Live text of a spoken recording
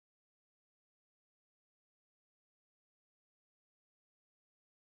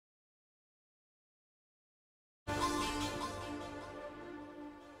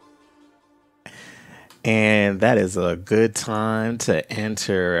And that is a good time to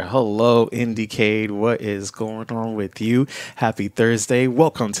enter. Hello, IndieCade. What is going on with you? Happy Thursday.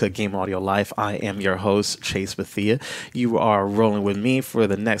 Welcome to Game Audio Life. I am your host, Chase Bethea. You are rolling with me for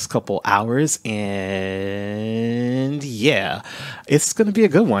the next couple hours. And yeah, it's going to be a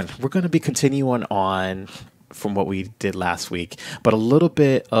good one. We're going to be continuing on from what we did last week, but a little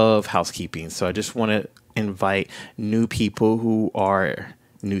bit of housekeeping. So I just want to invite new people who are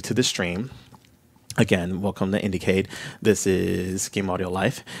new to the stream. Again, welcome to IndieCade. This is Game Audio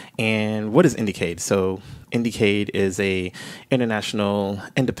Life. And what is IndieCade? So IndieCade is a international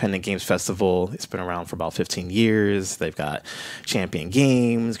independent games festival. It's been around for about 15 years. They've got champion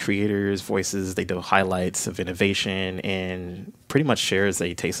games, creators, voices. They do highlights of innovation and pretty much shares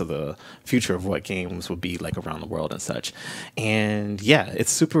a taste of the future of what games would be like around the world and such. And yeah,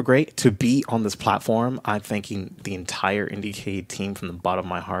 it's super great to be on this platform. I'm thanking the entire IndieCade team from the bottom of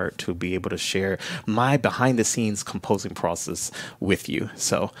my heart to be able to share my behind the scenes composing process with you.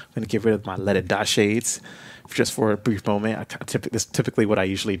 So I'm going to get rid of my Let It Die shades just for a brief moment. This is typically what I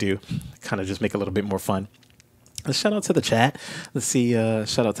usually do, kind of just make it a little bit more fun. Let's shout out to the chat. Let's see.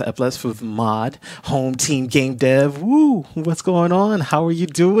 Shout out to Eples for the mod. Home team game dev. Woo! What's going on? How are you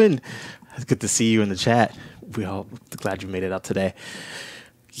doing? It's good to see you in the chat. We all glad you made it out today.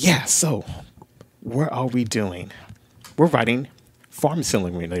 Yeah. So, what are we doing? We're writing farm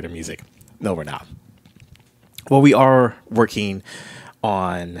simulator music. No, we're not. Well, we are working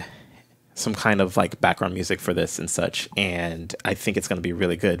on some kind of like background music for this and such, and I think it's going to be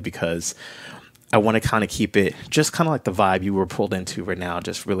really good because I want to kind of keep it just kind of like the vibe you were pulled into right now,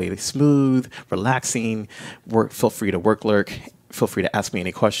 just really smooth, relaxing. Feel free to lurk. Feel free to ask me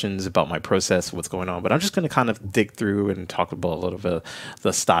any questions about my process, what's going on. But I'm just going to kind of dig through and talk about a little bit of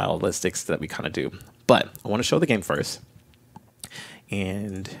the stylistics that we kind of do. But I want to show the game first.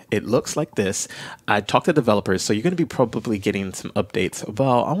 And it looks like this. I talked to developers, so you're going to be probably getting some updates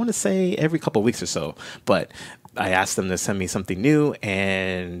about, I want to say, every couple of weeks or so. But I asked them to send me something new,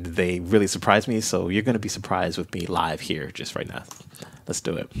 and they really surprised me. So you're going to be surprised with me live here just right now. Let's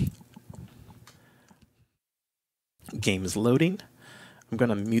do it. Game is loading. I'm going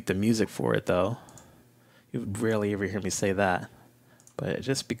to mute the music for it, though. You would rarely ever hear me say that. But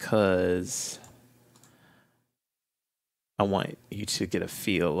just because I want you to get a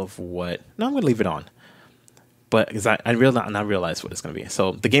feel of what... No, I'm going to leave it on. But because I realize what it's going to be.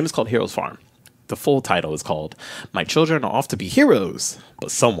 So the game is called Heroes Farm. The full title is called My Children Are Off to Be Heroes, but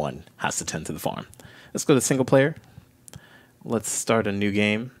Someone Has to Tend to the Farm. Let's go to single player. Let's start a new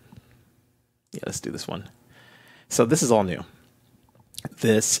game. Yeah, let's do this one. So this is all new.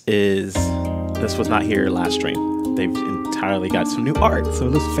 This was not here last stream. They've entirely got some new art, so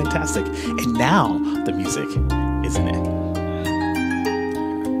it looks fantastic. And now the music is in it.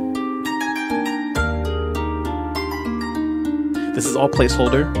 This is all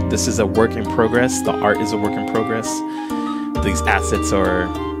placeholder. This is a work in progress. The art is a work in progress. These assets are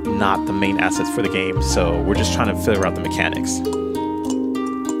not the main assets for the game, so we're just trying to figure out the mechanics.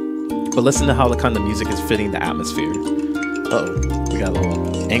 But listen to how the kind of music is fitting the atmosphere. Uh-oh, we got a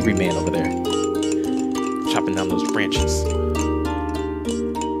little angry man over there, chopping down those branches.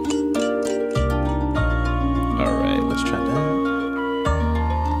 All right, let's try that.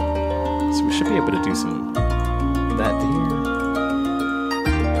 So we should be able to do some of that there.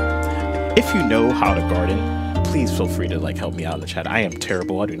 If you know how to garden, please feel free to like help me out in the chat. I am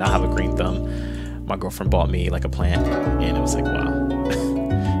terrible. I do not have a green thumb. My girlfriend bought me like a plant, and it was like, wow.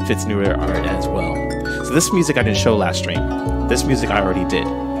 Fits newer art as well. So this music I didn't show last stream. This music I already did.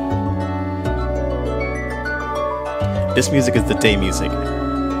 This music is the day music.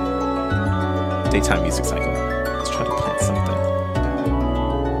 Daytime music cycle. Let's try to plant something.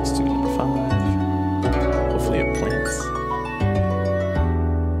 Let's do number 5. Hopefully it plants.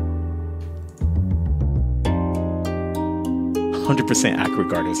 100% accurate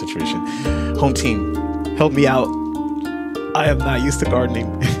gardening situation. Home team, help me out. I am not used to gardening.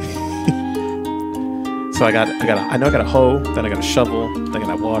 So I know I got a hoe, then I got a shovel, then I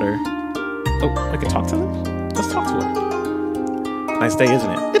got water. Oh, I can talk to them? Let's talk to them. Nice day, isn't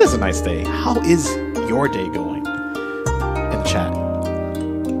it? It is a nice day. How is your day going? In the chat.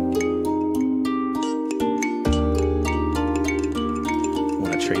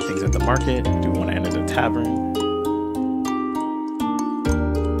 Want to trade things at the market? Do we want to enter the tavern?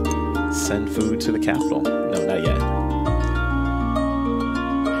 Send food to the capital. No, not yet.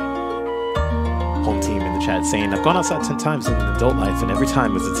 Home team in the chat saying, I've gone outside 10 times in adult life, and every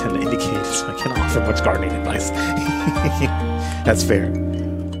time was a 10 to IndieCade, so I cannot offer much gardening advice. That's fair.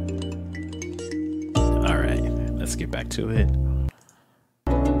 All right, let's get back to it.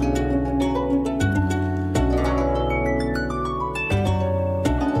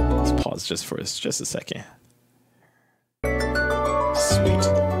 pause just for just a second. Sweet.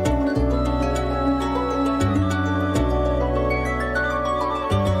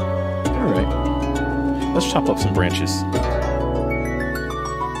 All right, let's chop up some branches.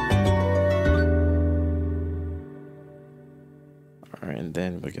 All right, and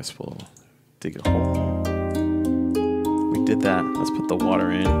then I guess we'll dig a hole. We did that. Let's put the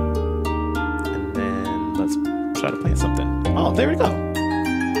water in, and then let's try to plant something. Oh, there we go.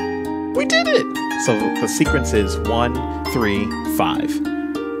 We did it. So the sequence is 1, 3, 5.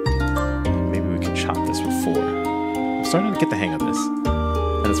 Maybe we can chop this with 4. I'm starting to get the hang of this,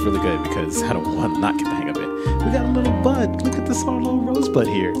 and it's really good because I don't want to not get the hang of it. We got a little bud. Look at this, our little rosebud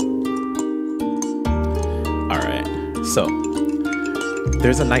here. All right. So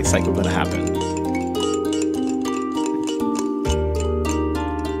there's a night cycle going to happen.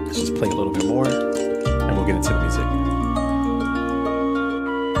 Let's just play a little bit more, and we'll get into the music.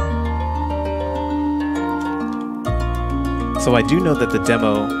 So I do know that the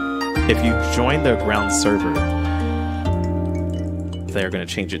demo, if you join the ground server, they're going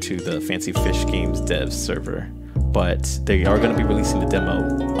to change it to the Fancy Fish Games dev server. But they are going to be releasing the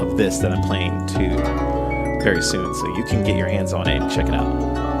demo of this that I'm playing too very soon. So you can get your hands on it and check it out.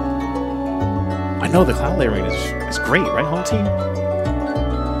 I know the cloud layering is great, right, home team?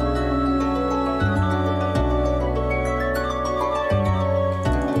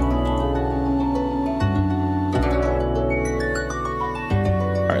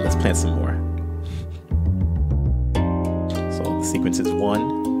 Plant some more. So the sequence is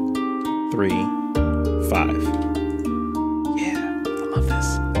 1, 3, 5. Yeah, I love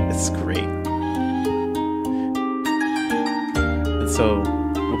this. It's great. And so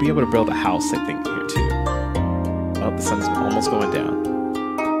we'll be able to build a house, I think, here too. Oh, the sun's almost going down.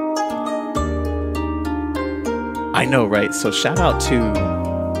 I know, right? So shout out to...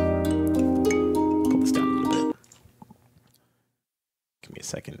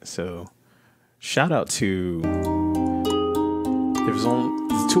 second. So shout out to there's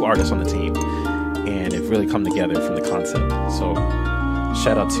 2 artists on the team, and it really come together from the concept. So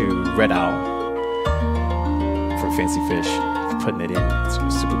shout out to Red Owl from Fancy Fish for putting it in. It's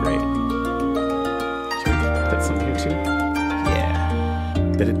super great. Can we put some here too?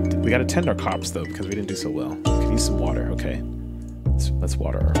 Yeah. We gotta tend our crops though because we didn't do so well. We can use some water. Okay. Let's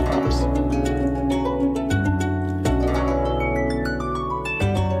water our crops.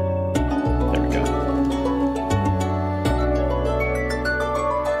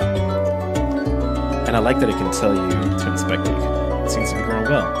 And I like that it can tell you to inspect it. It seems to be growing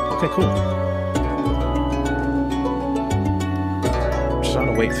well. Okay, cool. Just trying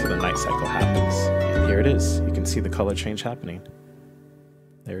to wait till the night cycle happens. And here it is. You can see the color change happening.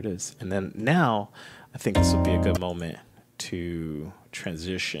 There it is. And then now, I think this would be a good moment to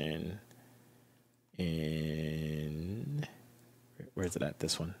transition in... Where is it at?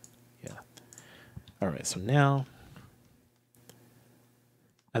 This one. Yeah. All right, so now,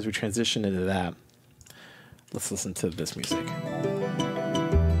 as we transition into that, let's listen to this music.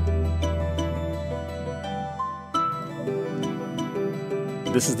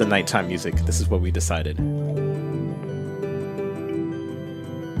 This is the nighttime music. This is what we decided.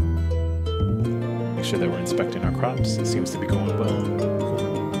 Make sure that we're inspecting our crops. It seems to be going well.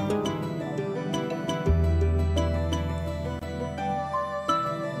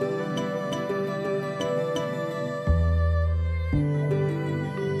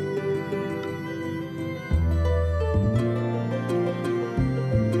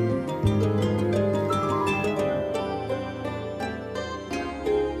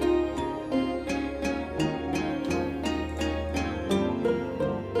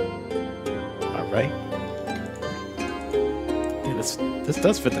 Right? Yeah, this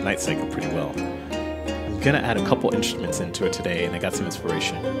does fit the night cycle pretty well. I'm gonna add a couple instruments into it today, and I got some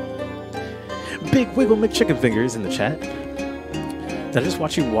inspiration. Big Wiggle McChicken Fingers in the chat. Did I just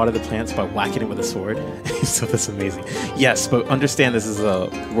watch you water the plants by whacking it with a sword? So that's amazing. Yes, but understand this is a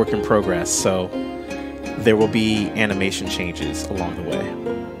work in progress, so there will be animation changes along the way.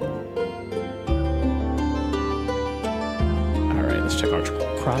 All right, let's check our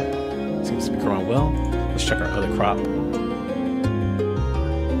crop. Seems to be growing well. Let's check our other crop. There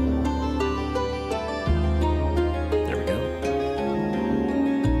we go.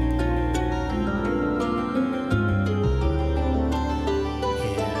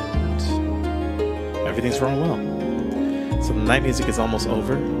 And everything's growing well. So the night music is almost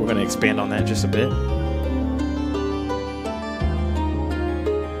over. We're going to expand on that just a bit.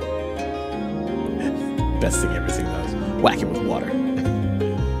 Best thing ever seen, those. Whack it with water.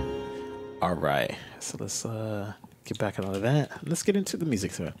 All right, so let's get back on that. Let's get into the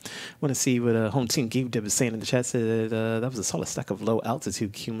music. So I want to see what home team Game Dev is saying in the chat. Said that was a solid stack of low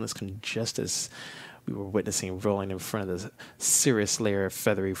altitude cumulus congestus we were witnessing rolling in front of the serious layer of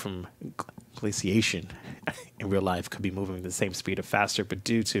feathery from glaciation. In real life, could be moving at the same speed or faster, but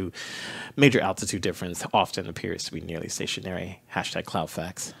due to major altitude difference, often appears to be nearly stationary. Hashtag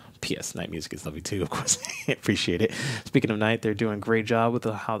CloudFacts. P.S. Night music is lovely too, of course. I appreciate it. Speaking of night, they're doing a great job with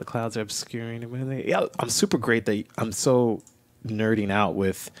how the clouds are obscuring. Yeah, I'm super great that I'm so nerding out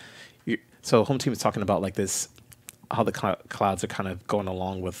with. So home team is talking about like this, how the clouds are kind of going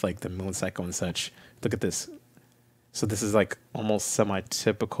along with like the moon cycle and such. Look at this. So this is like almost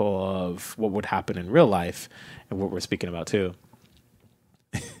semi-typical of what would happen in real life and what we're speaking about too.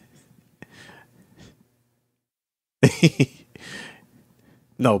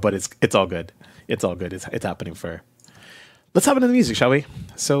 No, but it's all good. It's all good. It's happening for her. Let's hop into the music, shall we?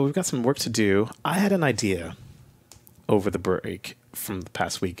 So we've got some work to do. I had an idea over the break from the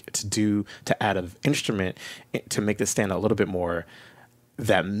past week to add an instrument to make this stand out a little bit more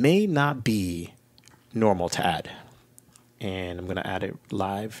that may not be normal to add. And I'm going to add it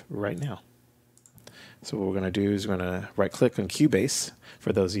live right now. So what we're going to do is we're going to right click on Cubase.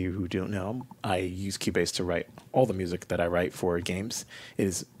 For those of you who don't know, I use Cubase to write all the music that I write for games. It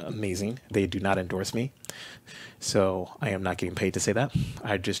is amazing. They do not endorse me. So I am not getting paid to say that.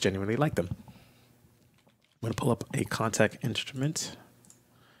 I just genuinely like them. I'm going to pull up a Contact instrument.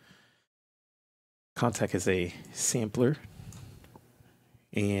 Contact is a sampler.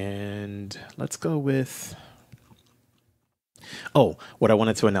 And let's go with... Oh, what I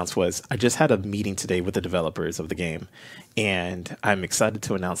wanted to announce was I just had a meeting today with the developers of the game, and I'm excited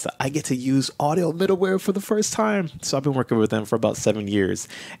to announce that I get to use audio middleware for the first time. So I've been working with them for about 7 years,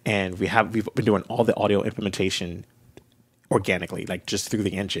 and we've been doing all the audio implementation organically, like just through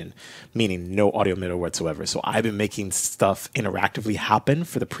the engine, meaning no audio middleware whatsoever. So I've been making stuff interactively happen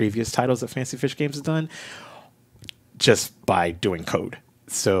for the previous titles that Fancy Fish Games has done just by doing code.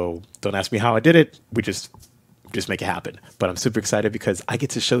 So don't ask me how I did it. We just make it happen. But I'm super excited because I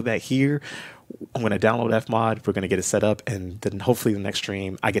get to show that here. I'm going to download Fmod. We're going to get it set up. And then hopefully the next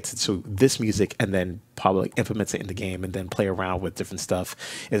stream, I get to show this music and then probably implement it in the game and then play around with different stuff.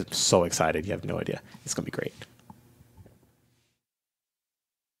 I'm so excited. You have no idea. It's going to be great.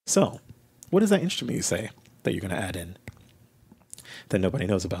 So what is that instrument you say that you're going to add in that nobody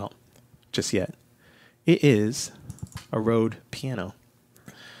knows about just yet? It is a Rode piano,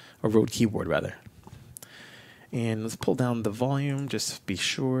 a Rode keyboard rather. And let's pull down the volume, just to be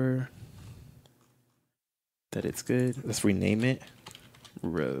sure that it's good. Let's rename it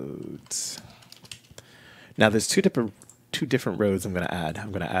Rhodes. Now there's two different Rhodes I'm gonna add.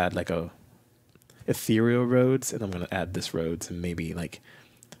 I'm gonna add like a ethereal Rhodes, and I'm gonna add this Rhodes and maybe like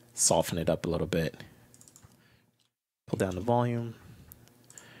soften it up a little bit. Pull down the volume.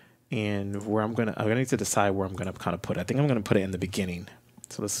 And where I'm gonna need to decide where I'm gonna kind of put it. I think I'm gonna put it in the beginning.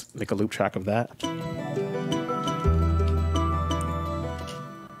 So let's make a loop track of that.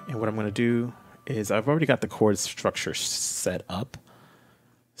 And what I'm going to do is I've already got the chord structure set up.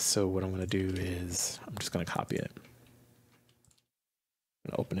 So what I'm going to do is I'm just going to copy it.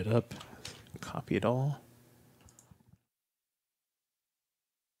 I'm going to open it up, copy it all.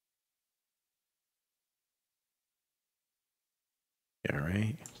 All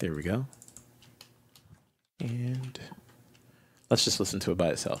right, there we go. And let's just listen to it by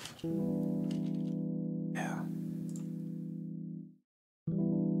itself. Yeah.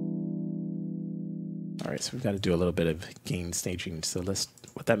 All right, so we've got to do a little bit of gain staging. So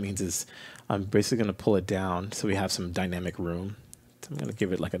what that means is I'm basically going to pull it down so we have some dynamic room. So I'm going to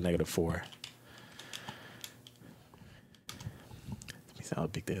give it like a -4. Let me see how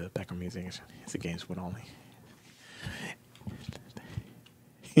big the background music is. It's a games one only.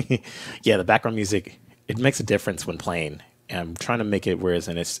 Yeah, the background music, it makes a difference when playing. And I'm trying to make it whereas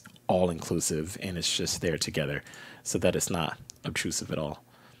and it's all inclusive and it's just there together so that it's not obtrusive at all.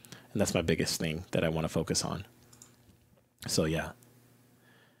 And that's my biggest thing that I want to focus on. So yeah.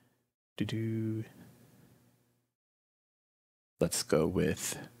 Let's go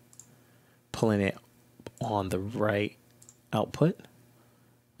with pulling it on the right output.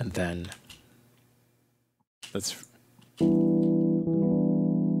 And then let's...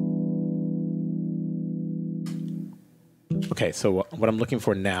 Okay, so what I'm looking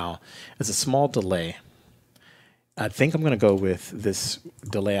for now is a small delay. I think I'm going to go with this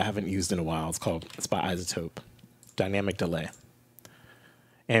delay I haven't used in a while. It's by Isotope, dynamic delay.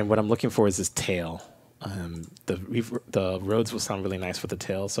 And what I'm looking for is this tail. The Rhodes will sound really nice with the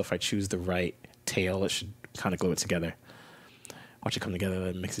tail. So if I choose the right tail, it should kind of glue it together. Watch it come together.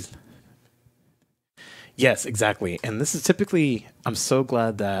 It mixes. Yes, exactly. And this is typically, I'm so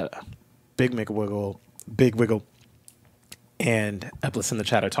glad that Big Wiggle, and Eblis in the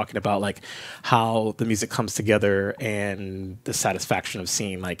chat are talking about like how the music comes together and the satisfaction of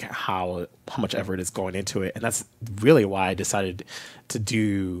seeing like how much effort is going into it. And that's really why I decided to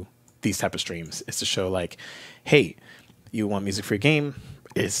do these type of streams, is to show like, hey, you want music for your game?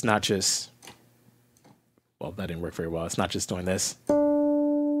 It's not just, well, that didn't work very well. It's not just doing this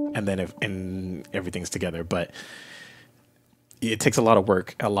and then and everything's together, but it takes a lot of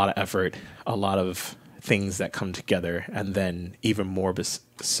work, a lot of effort, a lot of things that come together, and then even more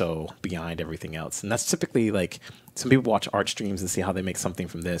so behind everything else. And that's typically like, some people watch art streams and see how they make something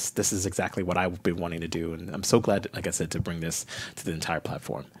from this. This is exactly what I've been wanting to do, and I'm so glad, like I said, to bring this to the entire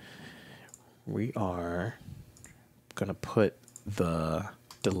platform. We are gonna put the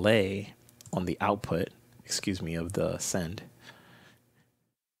delay on the output, excuse me, of the send.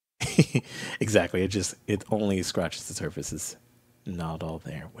 Exactly, it only scratches the surface. It's not all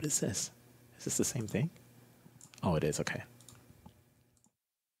there. What is this? Is this the same thing? Oh, it is. Okay.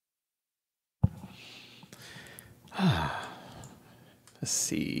 Let's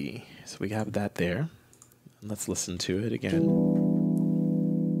see. So we have that there. Let's listen to it again.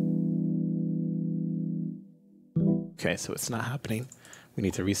 Okay, so it's not happening. We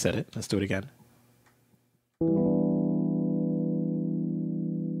need to reset it. Let's do it again.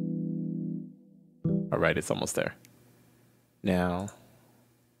 All right, it's almost there. Now,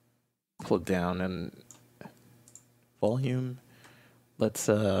 pull it down and volume. Let's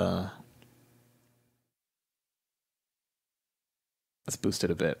boost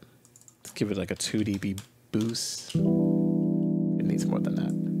it a bit. Let's give it like a 2 dB boost. It needs more than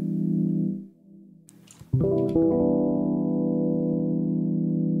that.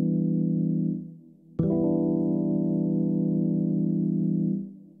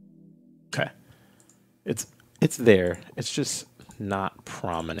 Okay. It's there. It's just not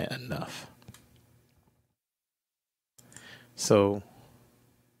prominent enough. So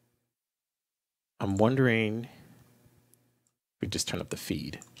I'm wondering if we just turn up the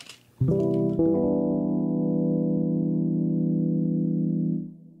feed.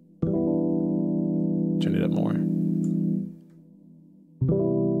 Turn it up more.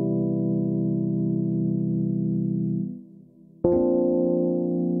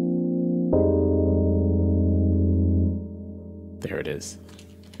 There it is.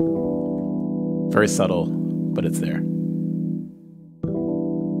 Very subtle, but it's there.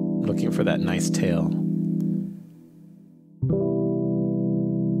 I'm looking for that nice tail.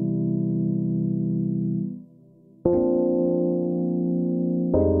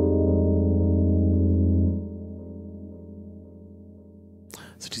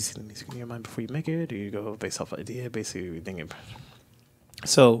 So do you see the music in your mind before you make it? Do you go based off idea? Basically, you're thinking.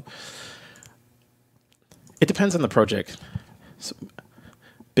 So it depends on the project. So,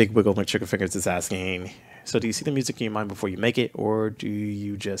 Big Wiggle with Trigger Fingers is asking, so do you see the music in your mind before you make it, or do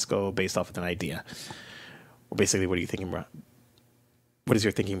you just go based off of an idea? Or basically, what are you thinking about? What is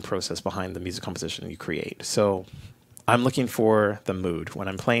your thinking process behind the music composition you create? So I'm looking for the mood when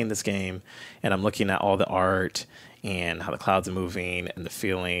I'm playing this game, and I'm looking at all the art and how the clouds are moving and the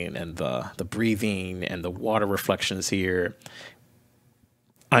feeling and the breathing and the water reflections here.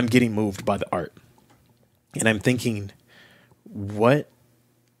 I'm getting moved by the art, and I'm thinking, what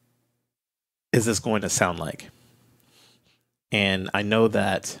is this going to sound like? And I know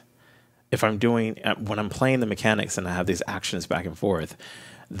that if I'm doing, when I'm playing the mechanics and I have these actions back and forth,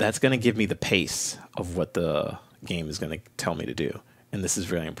 that's going to give me the pace of what the game is going to tell me to do. And this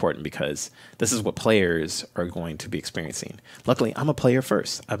is really important because this is what players are going to be experiencing. Luckily, I'm a player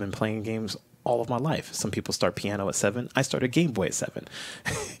first. I've been playing games all of my life. Some people start piano at 7. I started Game Boy at 7.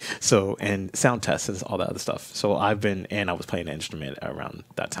 So, and sound tests and all that other stuff. So I was playing an instrument around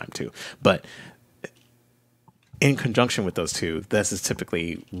that time too. But in conjunction with those two, this is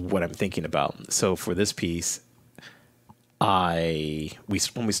typically what I'm thinking about. So for this piece, when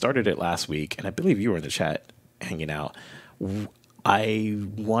we started it last week, and I believe you were in the chat hanging out, I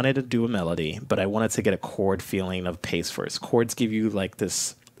wanted to do a melody, but I wanted to get a chord feeling of pace first. Chords give you like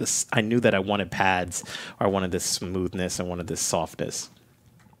this, I knew that I wanted pads, or I wanted this smoothness, I wanted this softness.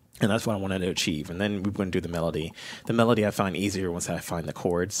 And that's what I wanted to achieve. And then we went to do the melody. The melody I find easier once I find the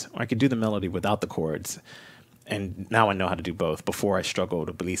chords. Or I could do the melody without the chords. And now I know how to do both. Before I struggled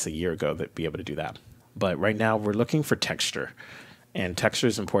at least a year ago to be able to do that. But right now we're looking for texture. And texture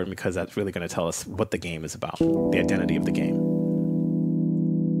is important because that's really going to tell us what the game is about, the identity of the game.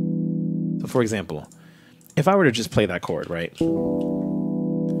 So for example, if I were to just play that chord, right?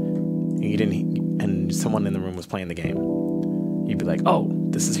 And someone in the room was playing the game, you'd be like, oh,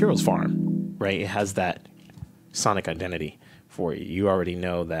 this is Heroes Farm. right? It has that sonic identity for you. You already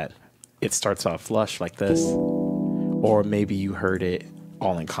know that it starts off flush like this, or maybe you heard it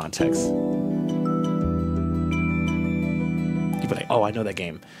all in context. You'd be like, oh, I know that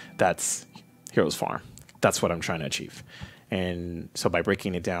game. That's Heroes Farm. That's what I'm trying to achieve. And so by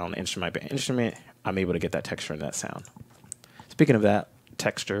breaking it down instrument by instrument, I'm able to get that texture and that sound. Speaking of that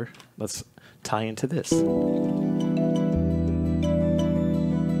texture, let's tie into this. So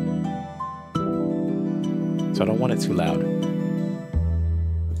I don't want it too loud.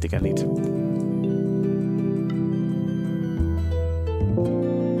 I think I need to.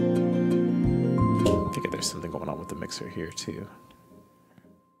 I think there's something going on with the mixer here too.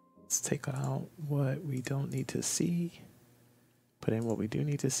 Let's take out what we don't need to see. Put in what we do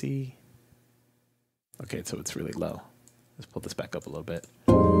need to see. Okay, so it's really low. Let's pull this back up a little bit.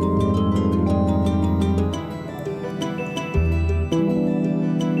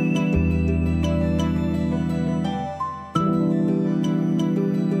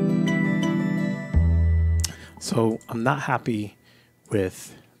 So I'm not happy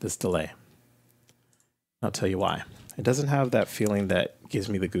with this delay. I'll tell you why. It doesn't have that feeling that gives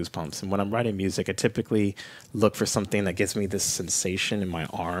me the goosebumps. And when I'm writing music, I typically look for something that gives me this sensation in my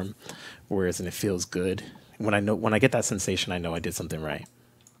arm, whereas it feels good. When I get that sensation, I know I did something right.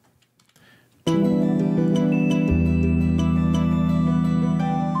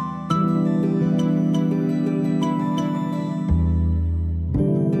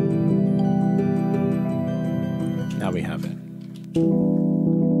 Now we have it.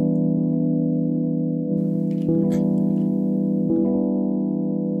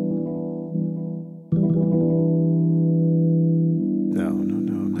 No,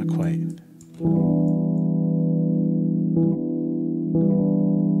 not quite.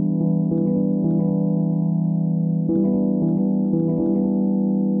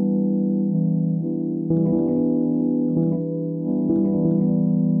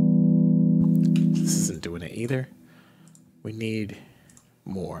 This isn't doing it either. We need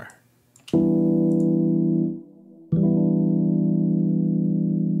more.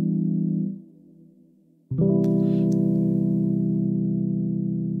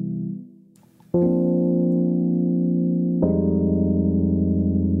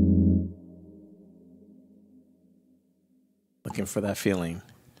 Looking for that feeling,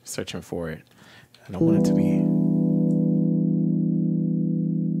 searching for it. I don't want it to be.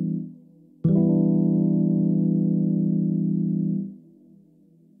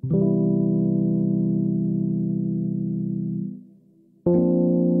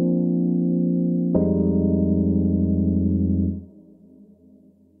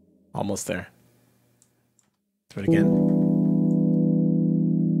 Almost there. Do it again.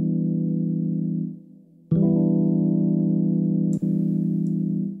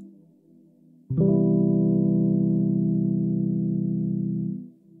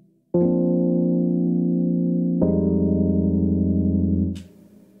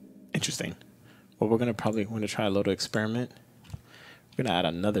 Interesting. Well, we're gonna try a little experiment. We're gonna add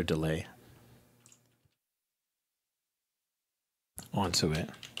another delay onto it.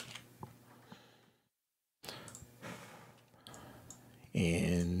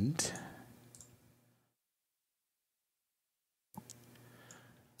 And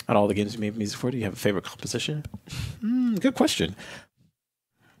out of all the games you made music for, do you have a favorite composition? Good question.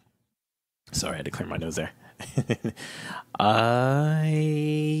 Sorry, I had to clear my nose there. Do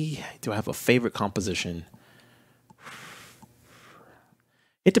I have a favorite composition?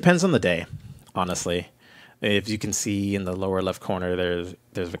 It depends on the day, honestly. If you can see in the lower left corner,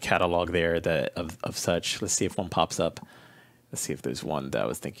 there's a catalog there that of such. Let's see if one pops up. Let's see if there's one that I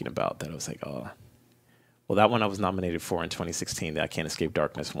was thinking about that I was like, oh. Well, that one I was nominated for in 2016, the I Can't Escape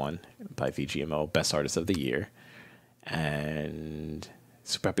Darkness one by VGMO, Best Artist of the Year. And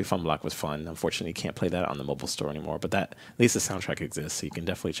Super Happy Fun Block was fun. Unfortunately, you can't play that on the mobile store anymore, but that, at least the soundtrack exists, so you can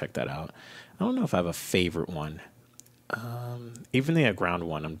definitely check that out. I don't know if I have a favorite one. Even the ground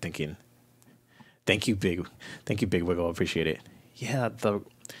one, I'm thinking, thank you, Big Wiggle, appreciate it. Yeah, it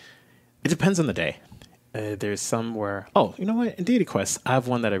depends on the day. There's some where, oh, you know what? In Deity Quest, I have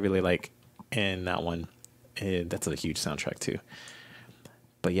one that I really like, and that one, that's a huge soundtrack too.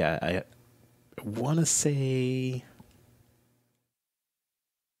 But yeah, I want to say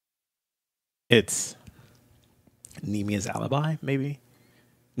it's Nemia's Alibi, maybe?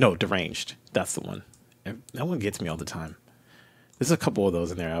 No, Deranged. That's the one. That one gets me all the time. There's a couple of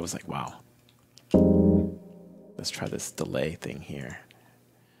those in there. I was like, wow. Let's try this delay thing here.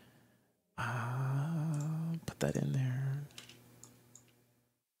 Put that in there.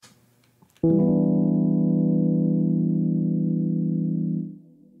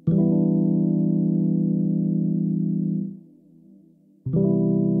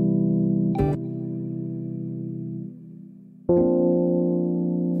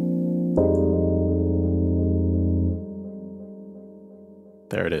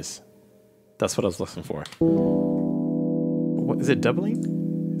 There it is. That's what I was looking for. What is it,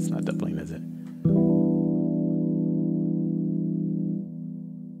 doubling? It's not doubling, is it?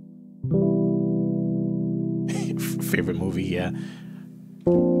 Favorite movie, yeah.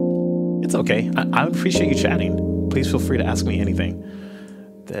 It's okay. I appreciate you chatting. Please feel free to ask me anything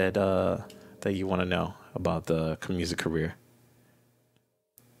that you want to know about the music career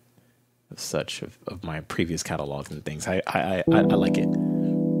of such of my previous catalogs and things. I like it.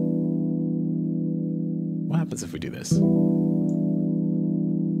 What happens if we do this?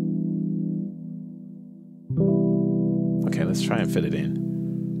 Okay, let's try and fit it in.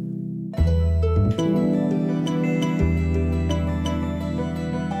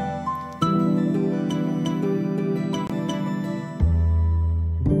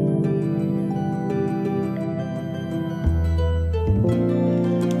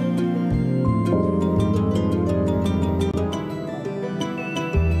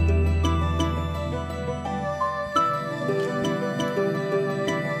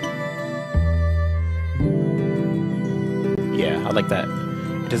 Yeah, I like that.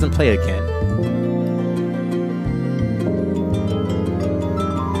 It doesn't play again.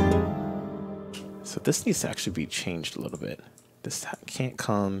 So this needs to actually be changed a little bit. This can't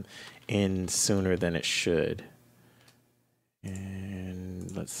come in sooner than it should.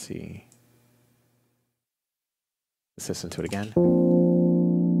 And let's see. Let's listen to it again.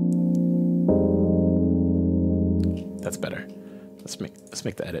 That's better. Let's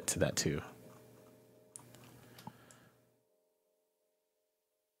make the edit to that too.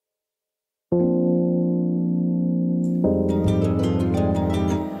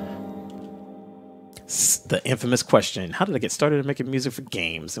 The infamous question: how did I get started making music for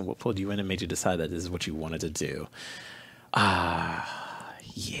games, and what pulled you in and made you decide that this is what you wanted to do? Yeah,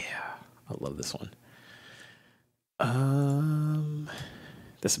 I love this one.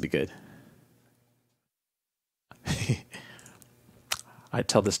 This would be good. I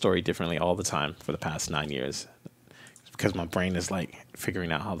tell this story differently all the time for the past 9 years because my brain is like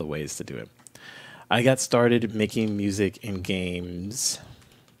figuring out how the ways to do it. I got started making music in games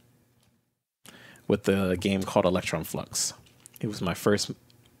with the game called Electron Flux. It was my first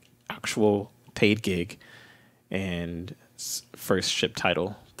actual paid gig and first ship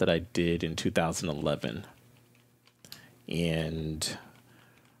title that I did in 2011. And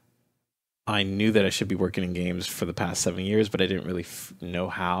I knew that I should be working in games for the past 7 years, but I didn't really know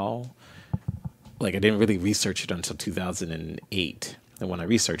how. Like, I didn't really research it until 2008. And when I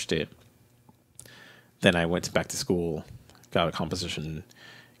researched it, then I went back to school, got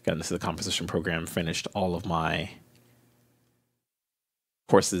into the composition program, finished all of my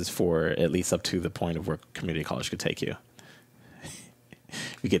courses for at least up to the point of where community college could take you.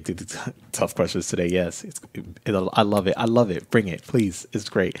 We get through the tough questions today. Yes, I love it. I love it. Bring it, please. It's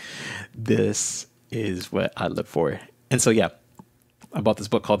great. This is what I look for. And so, yeah, I bought this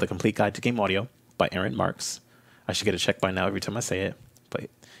book called The Complete Guide to Game Audio by Aaron Marks. I should get a check by now every time I say it, but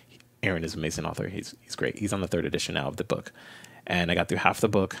Aaron is an amazing author. He's great. He's on the 3rd edition now of the book. And I got through half the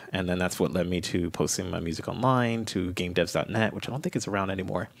book, and then that's what led me to posting my music online, to gamedevs.net, which I don't think is around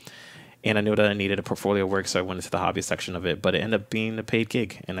anymore. And I knew that I needed a portfolio work, so I went into the hobby section of it, but it ended up being a paid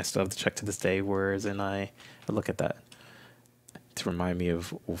gig, and I still have the check to this day, whereas and I look at that to remind me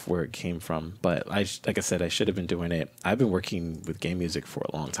of where it came from. But like I said, I should have been doing it. I've been working with game music for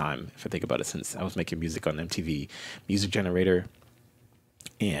a long time, if I think about it, since I was making music on MTV Music Generator,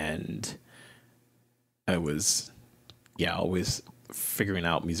 and I was always figuring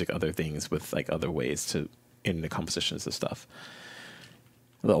out music, other things with like other ways to in the compositions and stuff.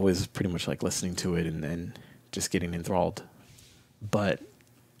 Always pretty much like listening to it and then just getting enthralled. But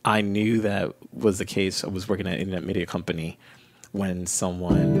I knew that was the case. I was working at an internet media company when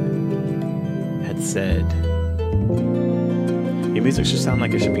someone had said, your music should sound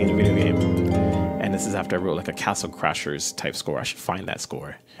like it should be in a video game. And this is after I wrote like a Castle Crashers type score. I should find that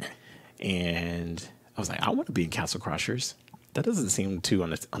score. And I was like, I want to be in Castle Crashers. That doesn't seem too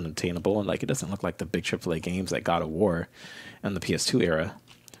unattainable. And like, it doesn't look like the big AAA games like God of War and the PS2 era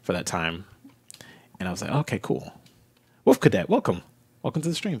for that time. And I was like, okay, cool. Wolf Cadet, welcome. Welcome to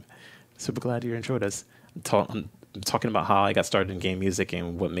the stream. Super glad you enjoyed us. I'm talking about how I got started in game music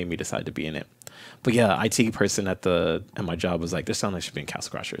and what made me decide to be in it. But yeah, IT person at my job was like, this sounds like it should be in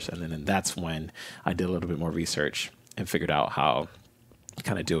Castle Crashers. And then that's when I did a little bit more research and figured out how to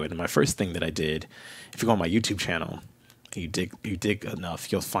kind of do it. And my first thing that I did, if you go on my YouTube channel, you dig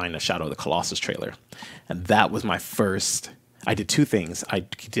enough, you'll find a Shadow of the Colossus trailer. And that was my first. I did two things. I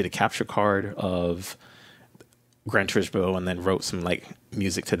did a capture card of Gran Turismo and then wrote some like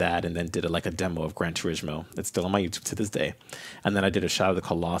music to that, and then did like a demo of Gran Turismo. It's still on my YouTube to this day. And then I did a Shadow of the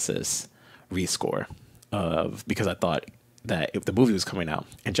Colossus rescore because I thought that if the movie was coming out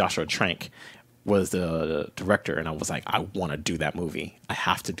and Joshua Trank was the director, and I was like, I want to do that movie. I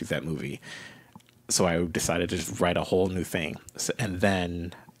have to do that movie. So I decided to just write a whole new thing. And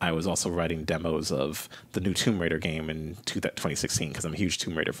then I was also writing demos of the new Tomb Raider game in 2016 because I'm a huge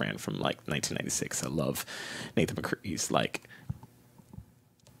Tomb Raider fan from like 1996. I love Nathan McCree's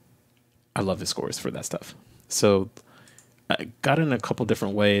I love his scores for that stuff. So I got in a couple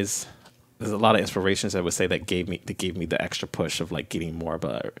different ways. There's a lot of inspirations, I would say, that gave me the extra push of like getting more of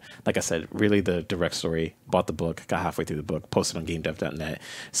a, like I said, really the direct story. Bought the book, got halfway through the book, posted on GameDev.net,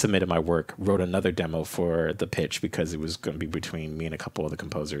 submitted my work, wrote another demo for the pitch because it was going to be between me and a couple of the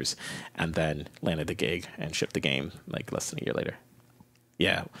composers, and then landed the gig and shipped the game like less than a year later.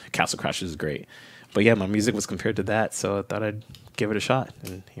 Yeah, Castle Crashers is great. But yeah, my music was compared to that, so I thought I'd give it a shot,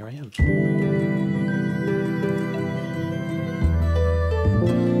 and here I am.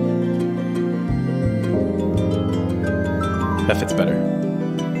 That fits better.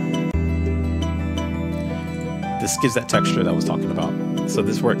 This gives that texture that I was talking about. So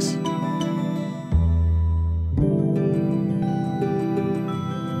this works.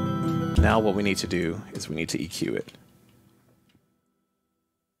 Now what we need to do is we need to EQ it.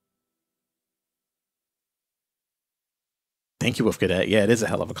 Thank you, Wolf Cadet. Yeah, it is a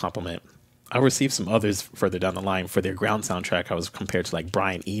hell of a compliment. I received some others further down the line for their ground soundtrack. I was compared to like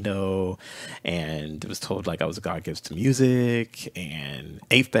Brian Eno, and it was told like I was a God Gives to Music, and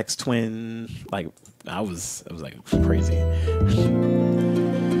Aphex Twin. Like I was like crazy. I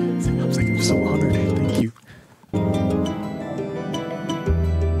was like, I'm so honored. Thank you. All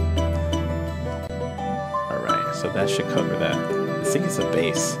right, so that should cover that. I think it's a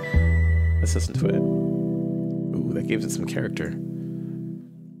bass. Let's listen to it. Ooh, that gives it some character.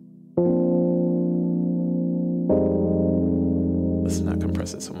 Let's not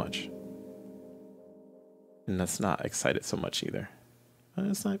compress it so much. And let's not excite it so much either.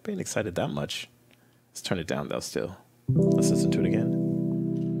 It's not being excited that much. Let's turn it down though still. Let's listen to it again.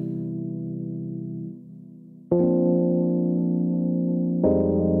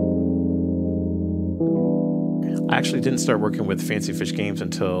 I actually didn't start working with Fancy Fish Games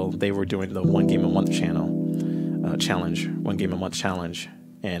until they were doing the One Game a Month challenge, One Game a Month challenge,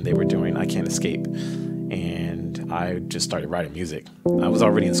 and they were doing I Can't Escape. And I just started writing music. I was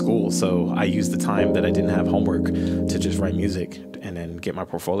already in school, so I used the time that I didn't have homework to just write music and then get my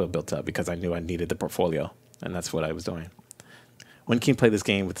portfolio built up because I knew I needed the portfolio, and that's what I was doing. When can you play this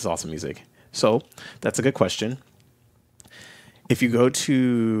game with this awesome music? So that's a good question. If you go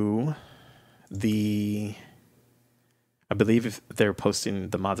to I believe if they're posting,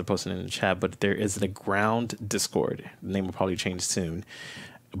 the mods are posting in the chat, but there is a ground Discord. The name will probably change soon.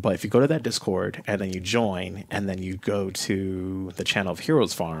 But if you go to that Discord and then you join and then you go to the channel of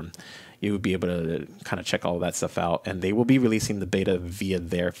Heroes Farm, you would be able to kind of check all of that stuff out. And they will be releasing the beta via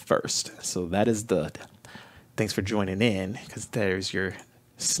there first. So that is thanks for joining in, because there's your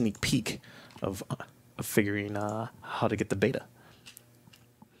sneak peek of figuring how to get the beta.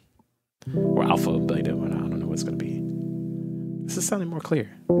 Or alpha beta, I don't know what it's going to be. This is sounding more clear.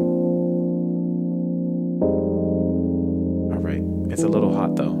 It's a little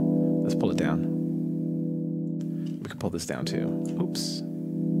hot though. Let's pull it down. We can pull this down too. Oops.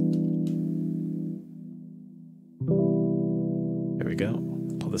 There we go.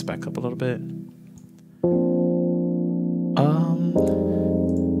 Pull this back up a little bit.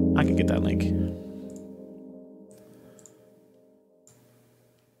 I can get that link.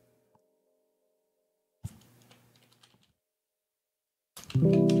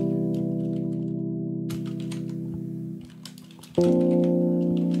 I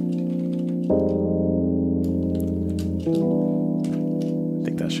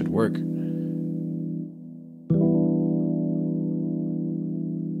think that should work.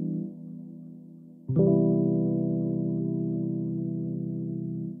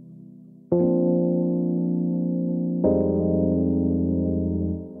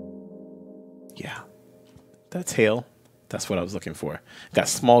 Yeah, that's hail. That's what I was looking for. Got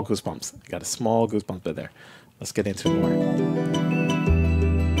small goosebumps. Got a small goosebump there. Let's get into it more. I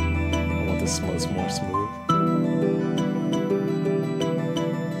want this more smooth.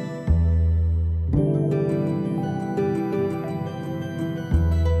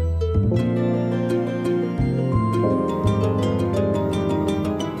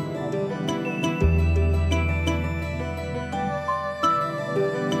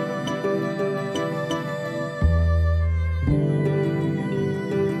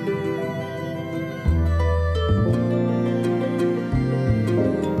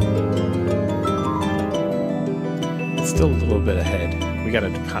 still a little bit ahead. We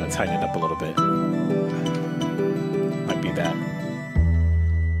gotta kind of tighten it up a little bit. Might be that.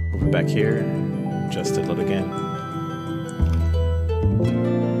 Move it back here, adjust it a little again.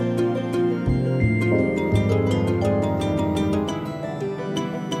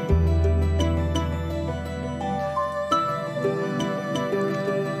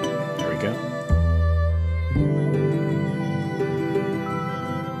 There we go.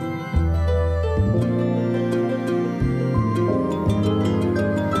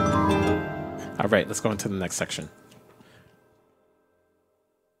 All right, let's go into the next section.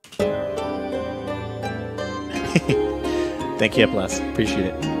 Thank you, Bless. Appreciate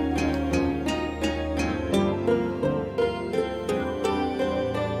it.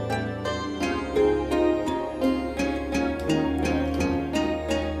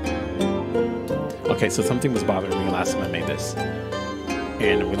 Okay, so something was bothering me last time I made this,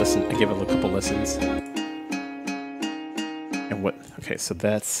 and we listened. I gave it a couple listens. And what? Okay, so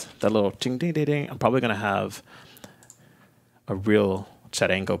that's that little ding ding ding ding. I'm probably gonna have a real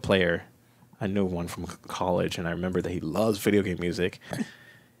charango player. I knew one from college, and I remember that he loves video game music.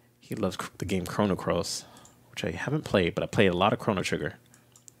 He loves the game Chrono Cross, which I haven't played, but I played a lot of Chrono Trigger.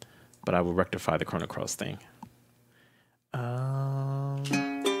 But I will rectify the Chrono Cross thing. We're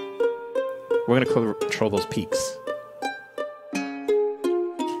going to control those peaks.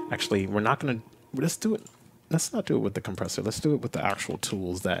 Actually, we're not going to... Let's do it. Let's not do it with the compressor. Let's do it with the actual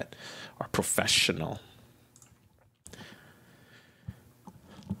tools that are professional.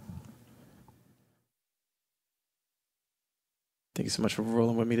 Thank you so much for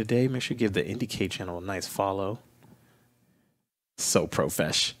rolling with me today. Make sure you give the IndieCade channel a nice follow. So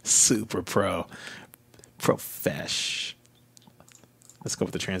profesh. Super pro. Profesh. Let's go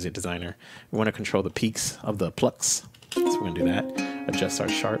with the transient designer. We want to control the peaks of the plucks. So we're going to do that. Adjust our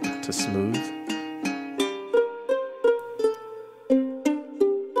sharp to smooth.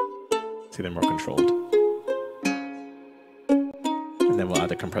 See, they're more controlled. And then we'll add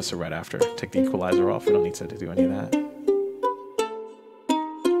the compressor right after. Take the equalizer off. We don't need to do any of that.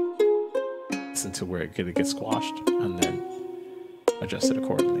 Until where it gets squashed, and then adjust it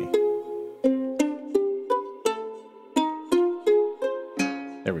accordingly.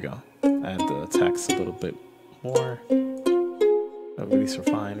 There we go. Add the attacks a little bit more. Release are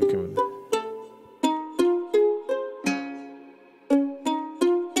fine. We can.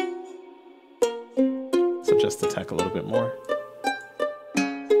 Let's adjust the attack a little bit more.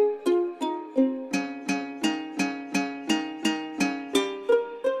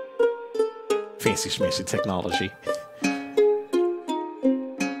 Fancy schmancy technology.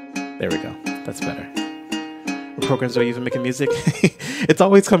 There we go. That's better. What programs are you even making music? It's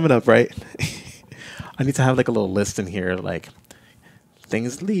always coming up, right? I need to have like a little list in here, like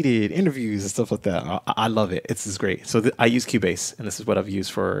things deleted, interviews, and stuff like that. I love it. It's great. So I use Cubase, and this is what I've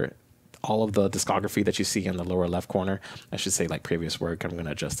used for all of the discography that you see in the lower left corner. I should say like previous work. I'm going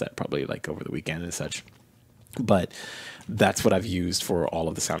to adjust that probably like over the weekend and such. But that's what I've used for all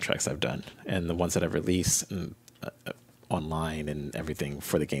of the soundtracks I've done and the ones that I've released and, online and everything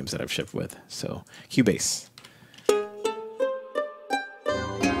for the games that I've shipped with. So Cubase.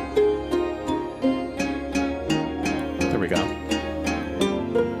 There we go.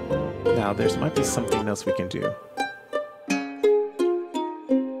 Now there might be something else we can do.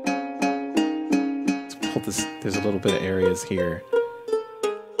 Let's pull this. There's a little bit of areas here.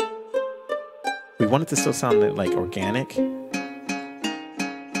 We want it to still sound like organic.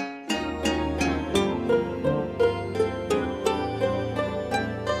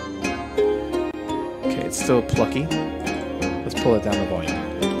 Okay, it's still plucky. Let's pull it down the volume.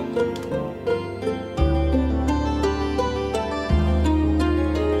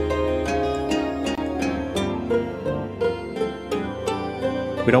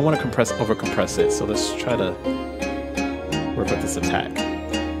 We don't want to over compress it, so let's try to work with this attack.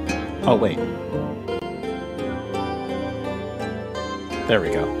 Oh wait. There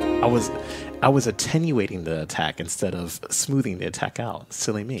we go. I was attenuating the attack instead of smoothing the attack out.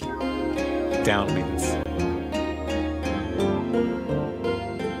 Silly me. Down means.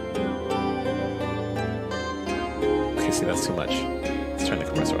 Okay, see, that's too much. Let's turn the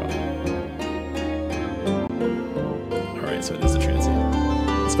compressor off. Alright, so it is a transient.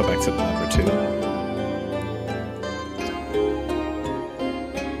 Let's go back to number 2.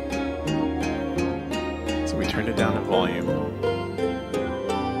 So we turned it down in volume.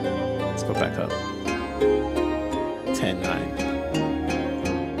 Go back up.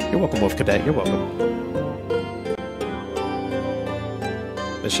 10-9. You're welcome, Wolf Cadet. You're welcome.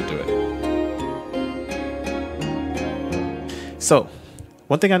 This should do it. So,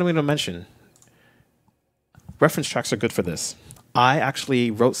 one thing I don't need to mention. reference tracks are good for this. I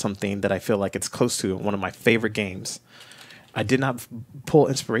actually wrote something that I feel like it's close to one of my favorite games. I did not pull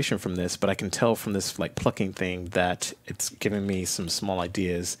inspiration from this, but I can tell from this like plucking thing that it's giving me some small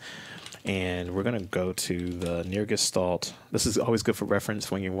ideas. And we're going to go to the near Gestalt. This is always good for reference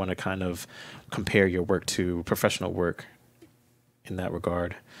when you want to kind of compare your work to professional work in that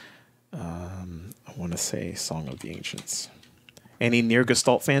regard. I want to say Song of the Ancients. Any near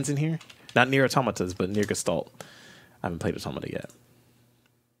Gestalt fans in here? Not near Automatas, but near Gestalt. I haven't played Automata yet.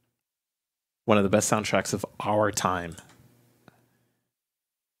 One of the best soundtracks of our time.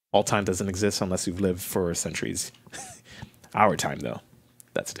 All time doesn't exist unless you've lived for centuries. Our time, though.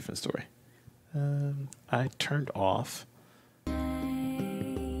 That's a different story. I turned off.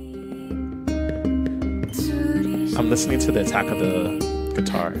 I'm listening to the attack of the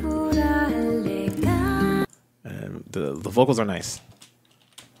guitar. And the vocals are nice.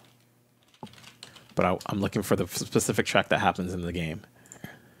 But I'm looking for the specific track that happens in the game.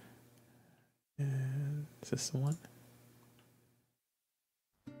 Is this the one?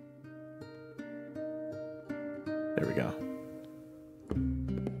 There we go.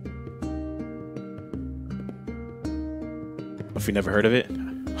 If you never heard of it,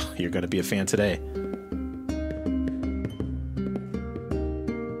 you're going to be a fan today.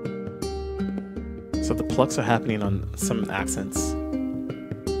 So the plucks are happening on some accents.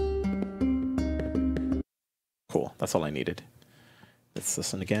 Cool, that's all I needed. Let's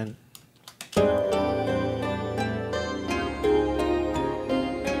listen again.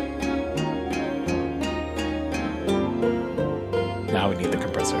 Now we need the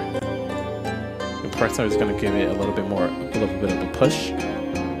compressor. The compressor is going to give it a little bit of a push.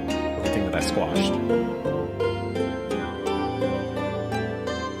 Everything that I squashed.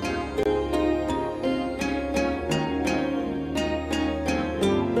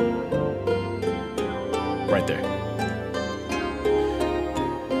 Right there.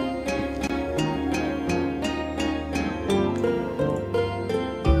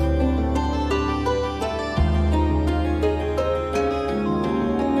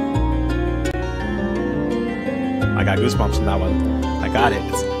 I got goosebumps from that one. I got it.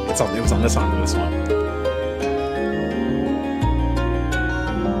 It was on this song, this one.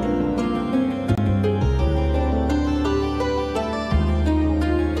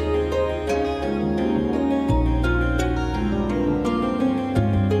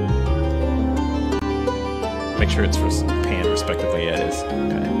 Make sure it's panned respectively. Yeah, it is.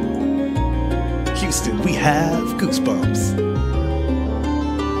 Okay. Houston, we have goosebumps.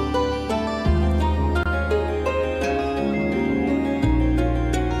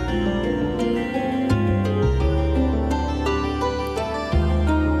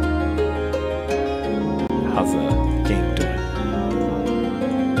 How's the game doing?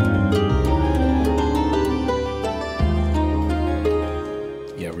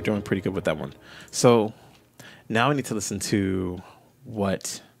 Yeah, we're doing pretty good with that one. So now I need to listen to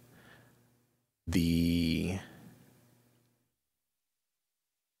what the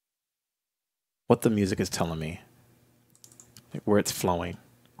music is telling me, like where it's flowing.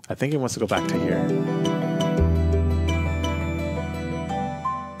 I think it wants to go back to here.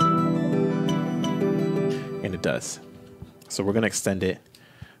 And it does. So we're going to extend it,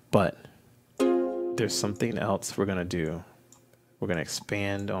 but there's something else we're going to do. We're going to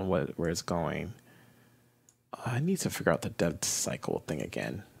expand on where it's going. I need to figure out the dev cycle thing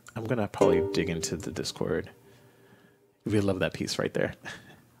again. I'm going to probably dig into the Discord. We love that piece right there.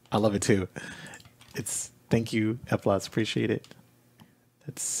 I love it too. Thank you, Eplots. Appreciate it.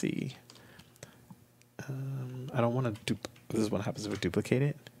 Let's see. I don't want to this is what happens if we duplicate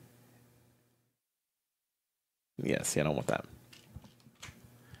it. Yeah, see, I don't want that.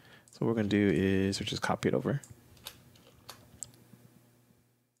 So what we're going to do is we just copy it over.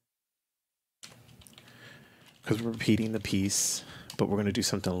 Because we're repeating the piece, but we're going to do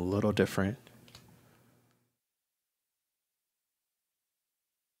something a little different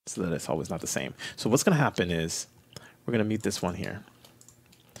so that it's always not the same. So what's going to happen is we're going to mute this one here.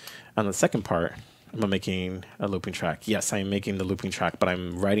 On the second part, I'm making a looping track. Yes, I am making the looping track, but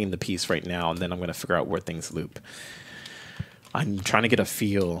I'm writing the piece right now, and then I'm going to figure out where things loop. I'm trying to get a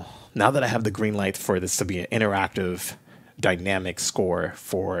feel, now that I have the green light for this to be an interactive, dynamic score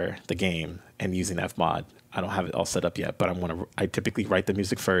for the game and using Fmod. I don't have it all set up yet, but I typically write the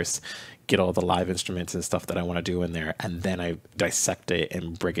music first, get all the live instruments and stuff that I want to do in there, and then I dissect it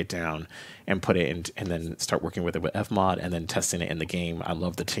and break it down and put it in, and then start working with it with Fmod and then testing it in the game. I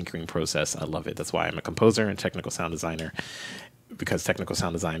love the tinkering process. I love it. That's why I'm a composer and technical sound designer, because technical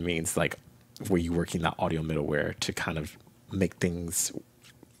sound design means like where you're working that audio middleware to kind of make things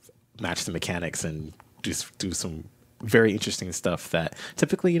match the mechanics and just do some very interesting stuff that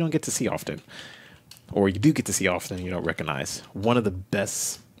typically you don't get to see often, or you do get to see often and you don't recognize. One of the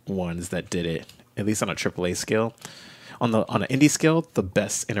best ones that did it, at least on a AAA scale, on an indie scale, the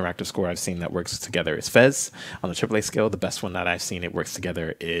best interactive score I've seen that works together is Fez. On the AAA scale, the best one that I've seen it works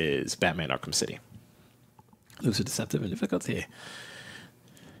together is Batman Arkham City. Loops are deceptive and difficulty.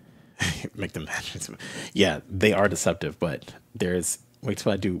 Make them match. Yeah, they are deceptive, but there's wait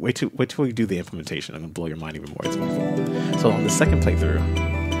till we do the implementation. I'm gonna blow your mind even more. It's wonderful. So on the second playthrough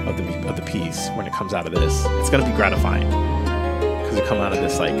of the piece, when it comes out of this, it's gonna be gratifying because you come out of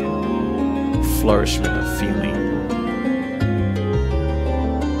this like flourishment of feeling.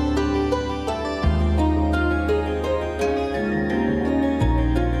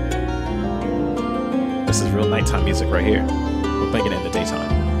 This is real nighttime music right here. We're playing it in the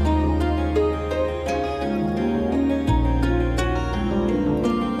daytime.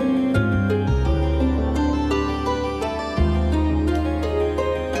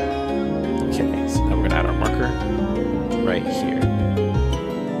 Okay, so now we're gonna add our marker right here.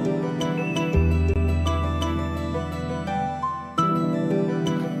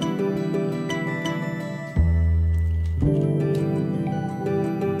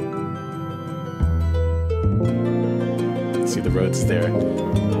 See the roads there.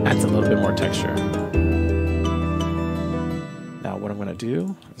 Adds a little bit more texture. Now what I'm gonna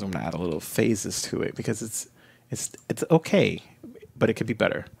do is I'm gonna add a little phases to it because it's okay, but it could be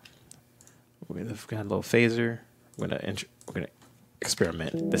better. We're gonna add a little phaser. We're gonna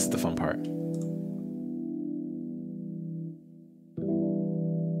experiment. This is the fun part.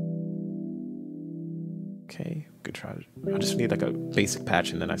 Okay, good try. I just need like a basic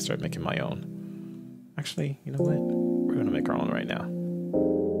patch and then I start making my own. Actually, you know what? We're gonna make our own right now.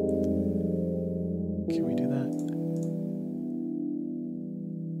 Can we do that?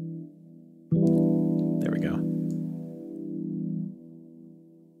 There we go.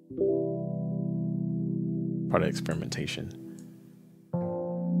 Part of experimentation.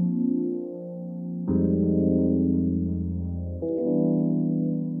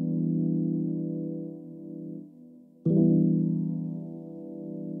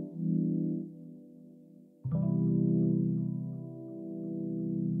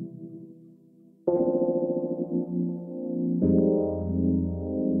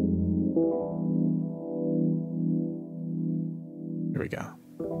 Here we go.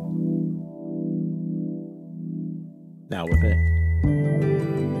 Now with it.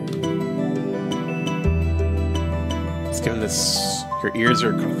 It's giving this, your ears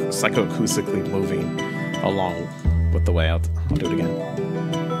are psychoacoustically moving along with the way. I'll do it again.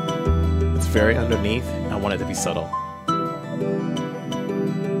 It's very underneath. I want it to be subtle.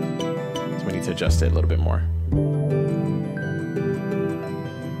 So we need to adjust it a little bit more.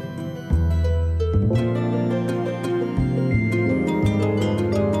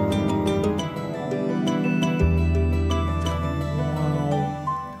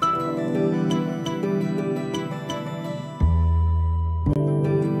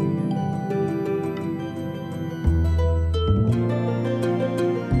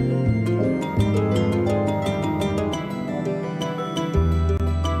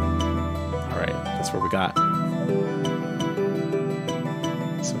 That's what we got.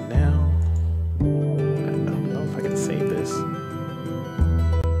 So now, I don't know if I can save this.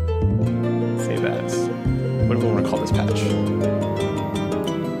 Save as. What do we want to call this patch?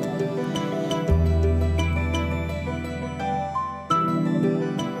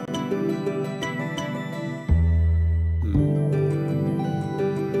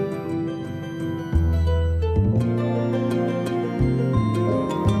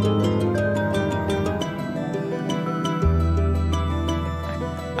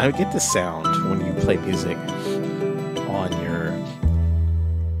 I get this sound when you play music on your,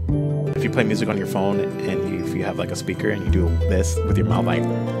 if you play music on your phone and if you have like a speaker and you do this with your mouth, like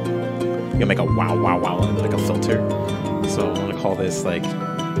you make a wow, wow, wow, and like a filter. So I want to call this like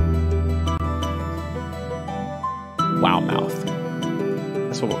wow mouth.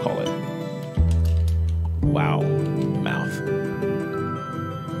 That's what we'll call it. Wow mouth.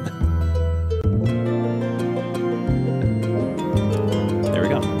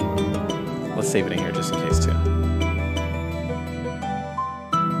 Let's save it in here just in case too.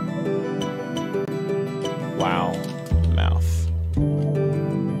 Wow, mouth.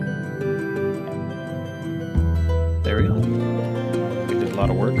 There we go. We did a lot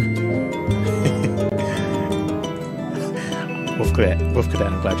of work. Wolf Cadet,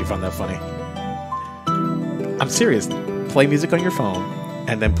 I'm glad you found that funny. I'm serious. Play music on your phone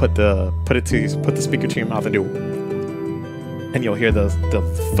and then put the speaker to your mouth and do. And you'll hear the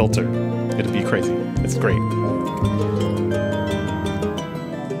filter. It'll be crazy. It's great.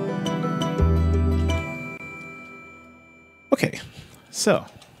 Okay, so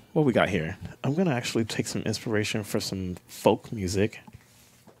what we got here? I'm gonna actually take some inspiration for some folk music,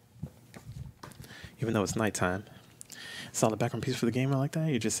 even though it's nighttime. Solid background piece for the game. I like that.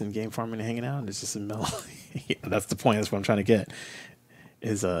 You're just in game farming and hanging out, and it's just a melody. Yeah, that's the point. That's what I'm trying to get.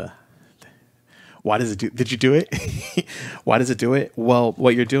 Is why does it do? Did you do it? Why does it do it? Well,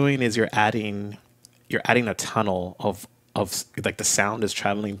 what you're doing is you're adding a tunnel of like the sound is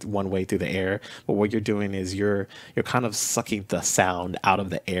traveling one way through the air, but what you're doing is you're kind of sucking the sound out of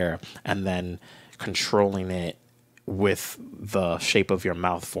the air and then controlling it with the shape of your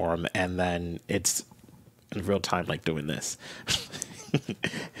mouth form, and then it's in real time, like doing this.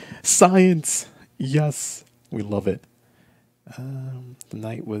 Science, yes, we love it. The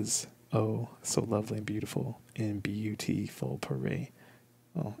night was so lovely and beautiful in beautiful parade.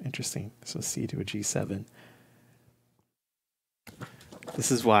 Oh, interesting. So C to a G7.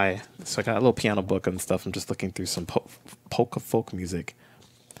 This is why. So I got a little piano book and stuff. I'm just looking through some polka folk music,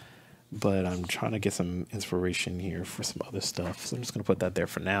 but I'm trying to get some inspiration here for some other stuff. So I'm just gonna put that there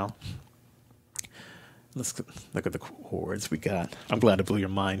for now. Let's look at the chords we got. I'm glad it blew your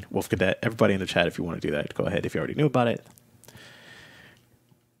mind, Wolf Cadet. Everybody in the chat, if you want to do that, go ahead. If you already knew about it,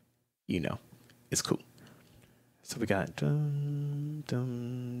 you know, it's cool. So we got dun,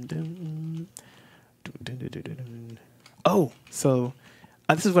 dun, dun, dun, dun, dun, dun, dun. Oh, so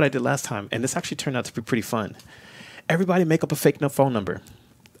this is what I did last time, and this actually turned out to be pretty fun. Everybody make up a fake phone number.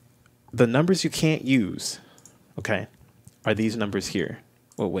 The numbers you can't use, okay, are these numbers here.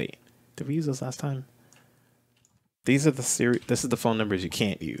 Well, wait, did we use those last time? These are the series. This is the phone numbers you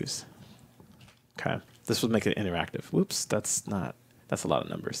can't use. Okay, this would make it interactive. Whoops, that's a lot of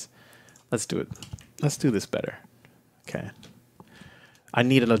numbers. Let's do it. Let's do this better. Okay. I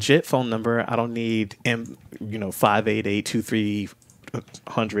need a legit phone number. I don't need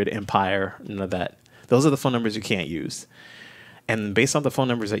 588-2300 Empire. None of that. Those are the phone numbers you can't use. And based on the phone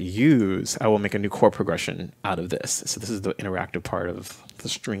numbers that you use, I will make a new chord progression out of this. So this is the interactive part of the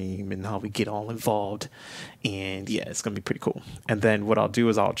stream and how we get all involved. And yeah, it's going to be pretty cool. And then what I'll do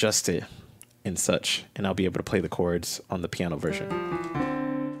is I'll adjust it and such, and I'll be able to play the chords on the piano version.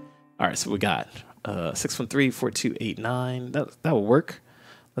 All right, so we got 613-4289. That will work.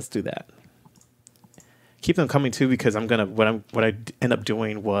 Let's do that. Keep them coming too, because what I end up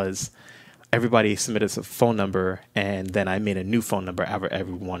doing was everybody submitted a phone number, and then I made a new phone number after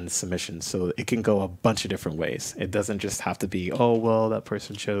everyone's submission. So it can go a bunch of different ways. It doesn't just have to be, oh, well, that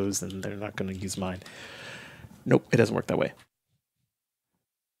person chose and they're not going to use mine. Nope, it doesn't work that way.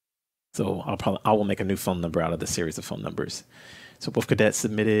 So I will make a new phone number out of the series of phone numbers. So Wolf Cadet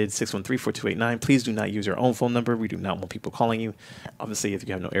submitted 613-4289. Please do not use your own phone number. We do not want people calling you. Obviously, if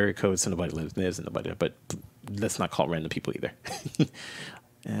you have no area code, so nobody lives and nobody, but let's not call random people either.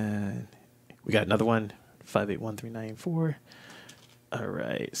 And we got another one, 581-394. All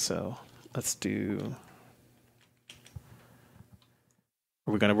right, so let's do.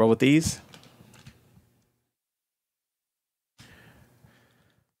 Are we going to roll with these?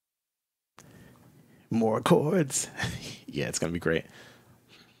 More chords. Yeah, it's going to be great.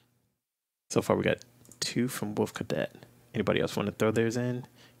 So far, we got 2 from Wolf Cadet. Anybody else want to throw theirs in?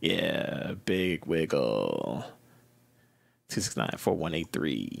 Yeah, big wiggle.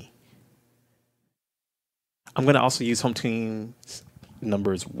 269-4183. I'm going to also use home team's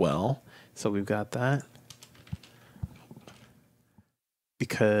number as well. So we've got that.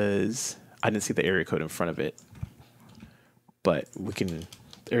 Because I didn't see the area code in front of it. But we can,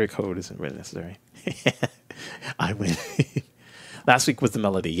 the area code isn't really necessary. I win. Last week was the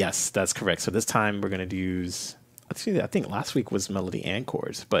melody. Yes, that's correct. So this time we're going to use, I think last week was melody and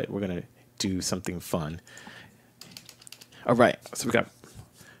chords, but we're going to do something fun. All right. So we got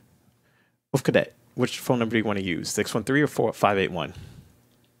Wolf Cadet. Which phone number do you want to use? 613 or 581?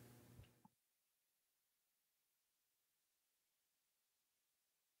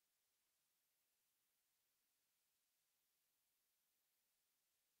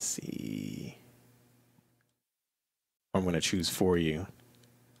 Let's see. I'm going to choose for you.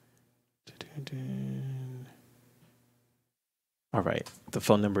 All right. The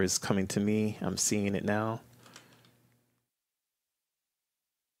phone number is coming to me. I'm seeing it now.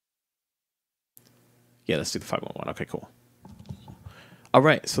 Yeah, let's do the 511. Okay, cool. All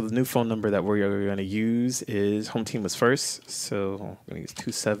right. So the new phone number that we're going to use is home team was first. So we're going to use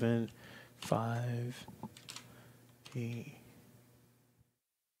 275.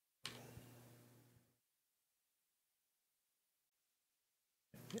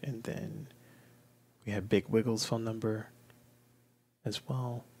 And then we have Big Wiggles phone number as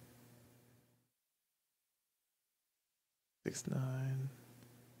well. 6/9.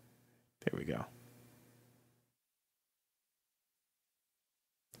 There we go.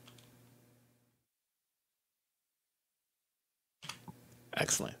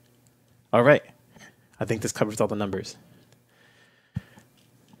 Excellent. All right. I think this covers all the numbers.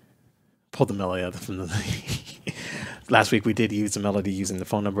 Pull the melody out from the last week we did use the melody using the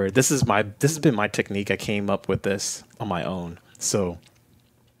phone number. This has been my technique. I came up with this on my own. So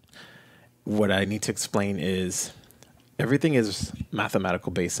what I need to explain is everything is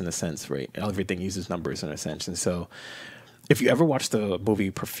mathematical based in a sense, right? Everything uses numbers in a sense. And so if you ever watch the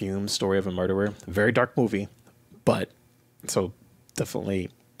movie Perfume, Story of a Murderer, very dark movie, but so definitely,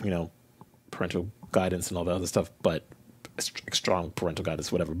 parental guidance and all the other stuff, but strong parental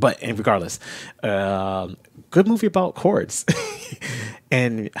guidance, whatever. But and regardless, good movie about chords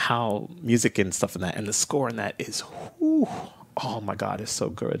and how music and stuff in that, and the score in that is, oh my God, it's so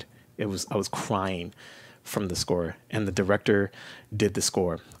good. I was crying from the score, and the director did the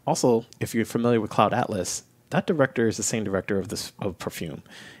score. Also, if you're familiar with Cloud Atlas, that director is the same director of Perfume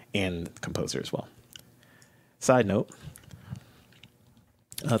and composer as well. Side note,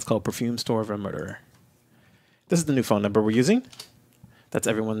 it's called Perfume, Story of a Murderer. This is the new phone number we're using. That's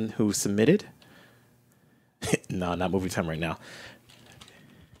everyone who submitted. No, not movie time right now.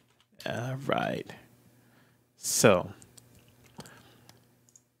 All right. So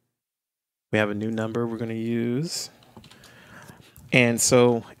we have a new number we're going to use. And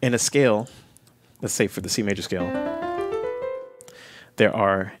so in a scale, let's say for the C major scale, there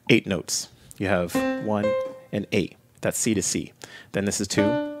are 8 notes. You have 1 and 8. That's C to C. Then this is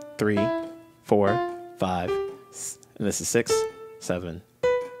 2, 3, 4, 5, and this is 6, 7,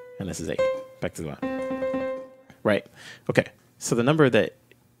 and this is 8. Back to the 1. Right. Okay. So the number that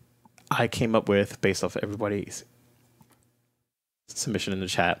I came up with based off everybody's submission in the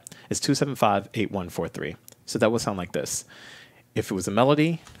chat is 2758143. So that would sound like this. If it was a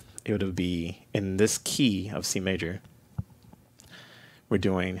melody, it would be in this key of C major. We're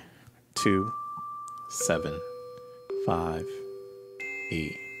doing 2, 7, 5,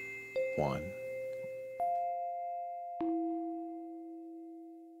 8, 1.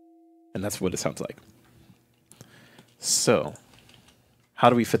 And that's what it sounds like. So how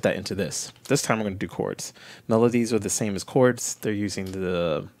do we fit that into this? This time we're going to do chords. Melodies are the same as chords. They're using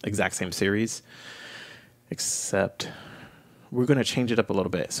the exact same series, except we're going to change it up a little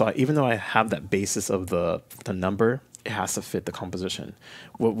bit. So even though I have that basis of the number, it has to fit the composition.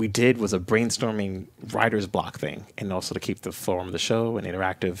 What we did was a brainstorming writer's block thing, and also to keep the form of the show and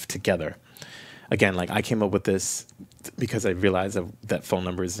interactive together. Again, like I came up with this because I realized that phone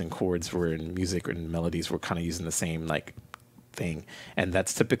numbers and chords were in music and melodies were kind of using the same thing, and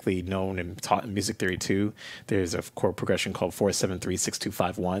that's typically known and taught in music theory too. There's a chord progression called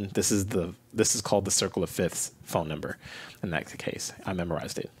 4736251. This is called the circle of fifths phone number. In that case, I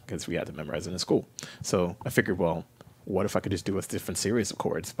memorized it because we had to memorize it in school. So I figured, well, what if I could just do a different series of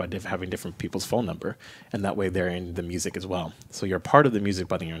chords by having different people's phone number, and that way they're in the music as well. So you're part of the music,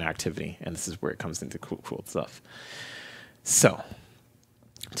 but you're an activity, and this is where it comes into cool stuff. So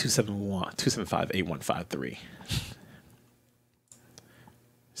 2758153.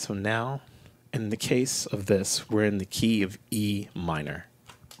 So now, in the case of this, we're in the key of E minor.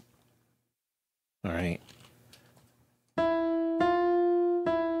 All right.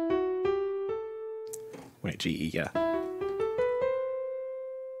 Wait, G, E, yeah.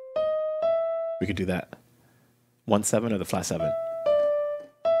 We could do that. 1/7 or the flat 7.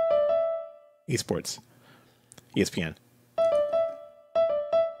 Esports. ESPN.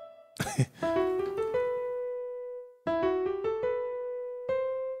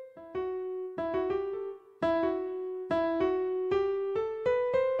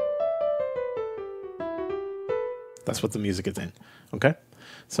 That's what the music is in. Okay?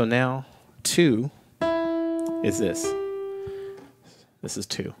 So now 2 is this. This is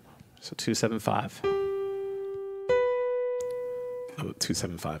 2. So 275. Oh,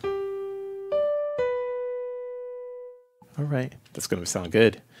 275. All right. That's going to sound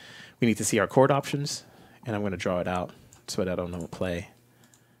good. We need to see our chord options, and I'm going to draw it out so that I don't know what play.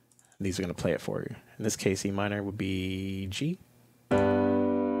 These are going to play it for you. In this case, E minor would be G.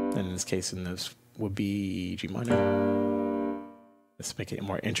 And in this case, this would be G minor. Let's make it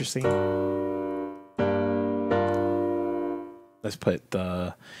more interesting. Let's put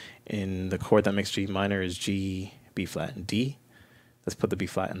in the chord that makes G minor is G, B flat, and D. Let's put the B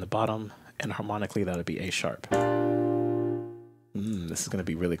flat in the bottom, and harmonically that would be A sharp. This is going to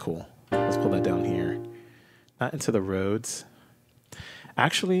be really cool. Let's pull that down here. Not into the Rhodes.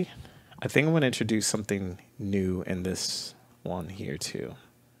 Actually, I think I'm going to introduce something new in this one here too.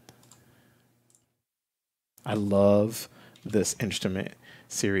 I love this instrument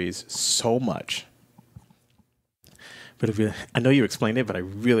series so much. But I know you explained it, but I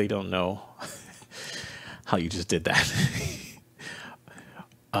really don't know how you just did that.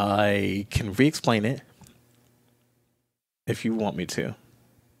 I can re-explain it if you want me to.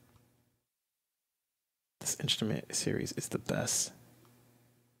 This instrument series is the best.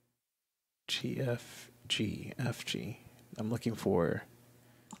 G, F, G, F, G. I'm looking for...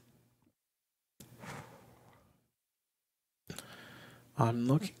 What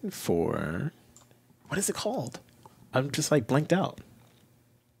is it called? I'm just like blanked out.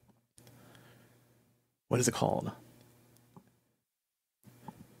 What is it called?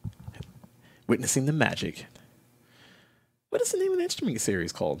 Witnessing the Magic. What is the name of the instrument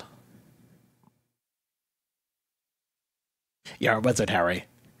series called? Yeah, what's it, Harry?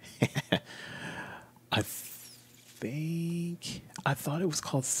 I thought it was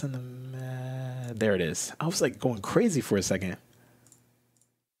called Cinema. There it is. I was like going crazy for a second.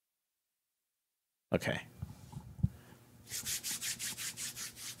 Okay.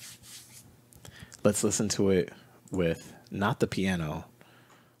 Let's listen to it with not the piano.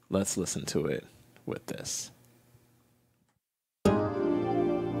 Let's listen to it with this.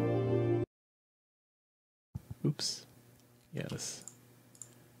 Oops. Yeah, let's...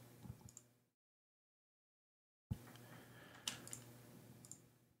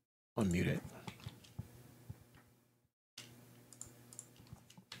 unmute it.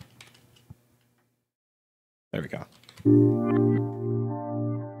 There we go.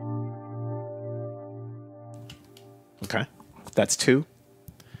 Okay, that's 2.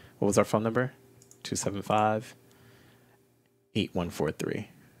 What was our phone number? 275-8143.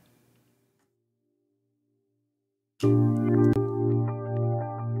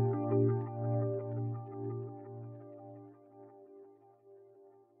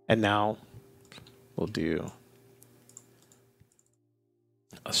 And now we'll do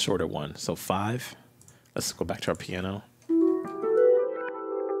a shorter one. So 5. Let's go back to our piano.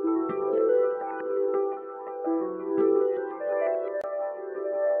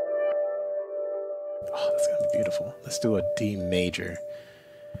 Oh, that's gonna be beautiful. Let's do a D major.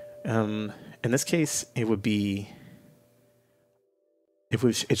 In this case, it would be...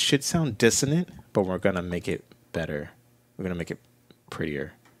 It should sound dissonant, but we're gonna make it better. We're gonna make it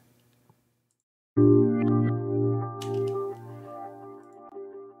prettier.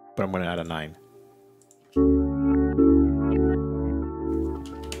 But I'm gonna add a 9.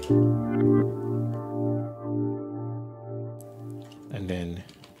 And then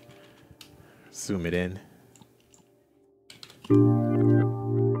zoom it in.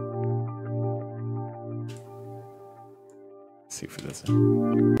 Let's see for this.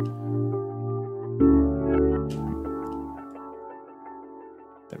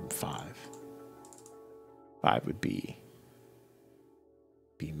 Then 5. 5 would be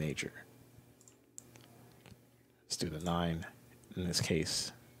B major. Let's do the 9. In this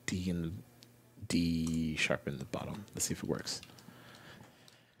case, D sharp in the bottom. Let's see if it works.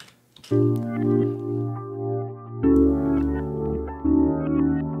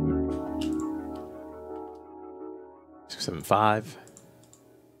 275.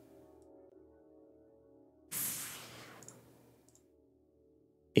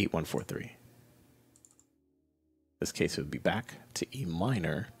 Eight, 1, 4, 3. This case it would be back to E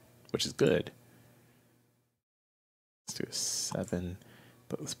minor, which is good. Let's do a 7,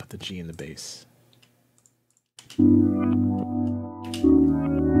 but let's put the G in the bass.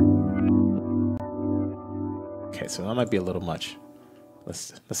 Okay, so that might be a little much.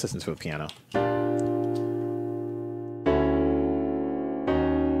 Let's listen to a piano.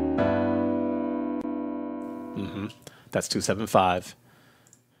 That's 275.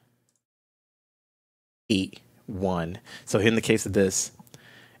 8, 1. So in the case of this,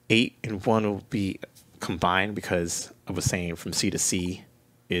 8 and 1 will be combined because I was saying from C to C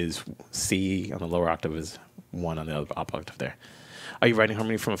is C on the lower octave is 1 on the other octave there. Are you writing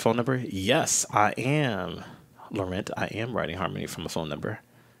harmony from a phone number? Yes, I am, Laurent. I am writing harmony from a phone number.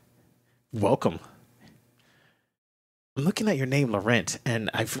 Welcome. I'm looking at your name, Laurent, and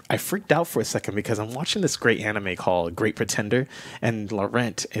I freaked out for a second because I'm watching this great anime called Great Pretender, and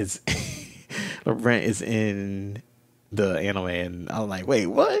Laurent is Laurent is in the anime, and I'm like, wait,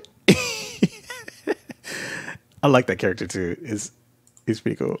 what? I like that character too. He's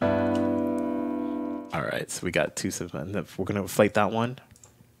pretty cool. All right, so we got 2, 7. We're gonna inflate that one.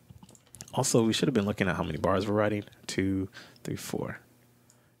 Also, we should have been looking at how many bars we're writing. 2, 3, 4.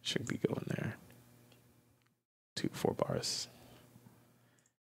 Should be going there. 2, 4 bars.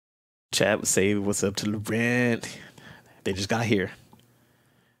 Chat would say what's up to Laurent. They just got here.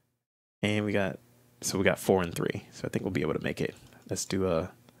 And we got 4 and 3. So I think we'll be able to make it. Let's do a,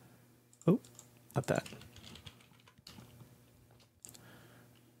 oh, not that.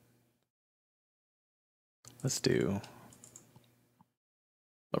 Let's do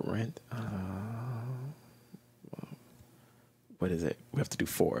a rent. What is it? We have to do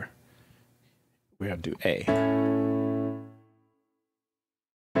 4. We have to do A.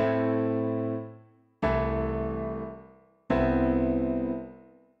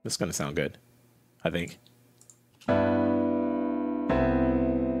 This is gonna sound good, I think.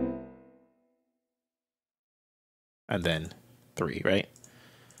 And then 3, right?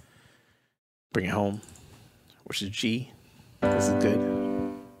 Bring it home, which is G. This is good.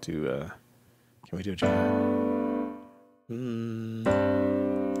 Do can we do a G?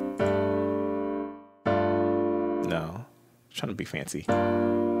 No, I'm trying to be fancy.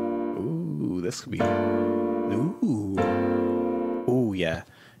 Ooh, this could be. Ooh, ooh, yeah.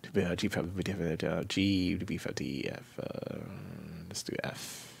 G, G, B, D, F. Let's do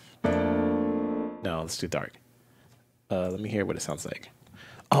F. No, let's do dark. Let me hear what it sounds like.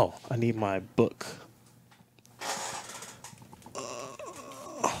 Oh, I need my book.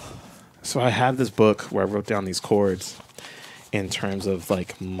 So I have this book where I wrote down these chords in terms of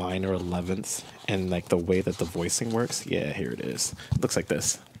like minor 11ths and like the way that the voicing works. Yeah, here it is. It looks like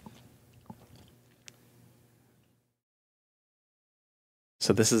this.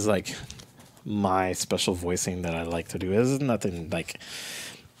 So this is like my special voicing that I like to do. This is nothing like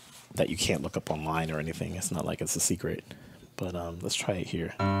that you can't look up online or anything. It's not like it's a secret. But let's try it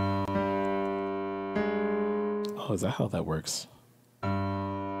here. Oh, is that how that works?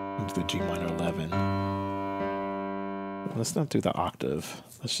 Into the G minor 11. Let's not do the octave.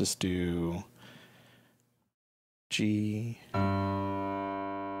 Let's just do G.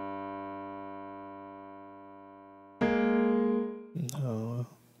 No,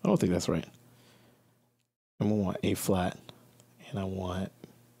 I don't think that's right. I want A flat, and I want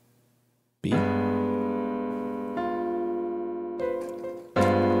B.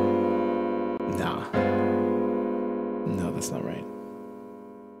 Nah. No, that's not right.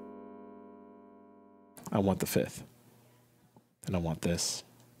 I want the 5th. And I want this.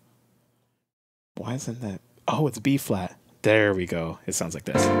 Why isn't that? Oh, it's B flat. There we go. It sounds like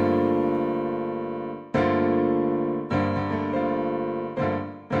this.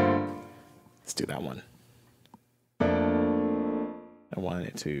 Let's do that one. I wanted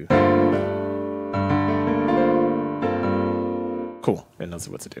it to. Cool. It knows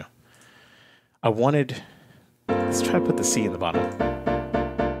what to do. I wanted. Let's try to put the C in the bottom.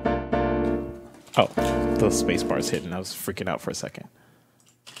 Oh, those space bars hidden. I was freaking out for a second.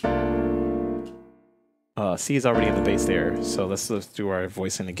 C is already in the bass there, so let's do our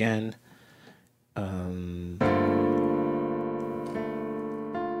voicing again.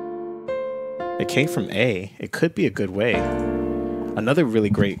 It came from A. It could be a good way. Another really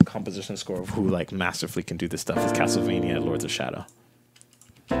great composition score of who like masterfully can do this stuff is Castlevania Lords of Shadow.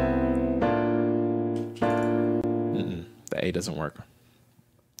 The A doesn't work.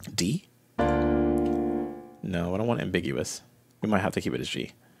 D? No, I don't want ambiguous. We might have to keep it as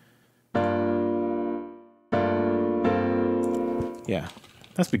G. Yeah,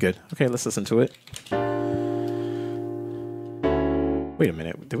 that's be good. Okay, let's listen to it. Wait a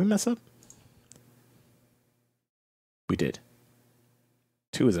minute. Did we mess up? We did.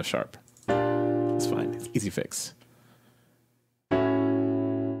 2 is F sharp. It's fine. It's easy fix.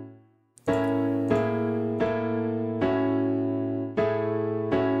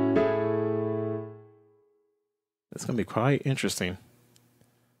 It's going to be quite interesting.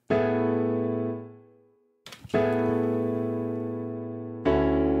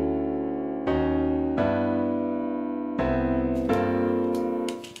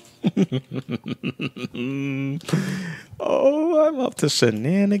 Oh, I'm up to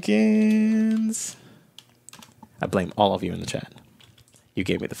shenanigans. I blame all of you in the chat. You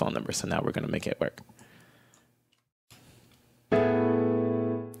gave me the phone number, so now we're going to make it work. We're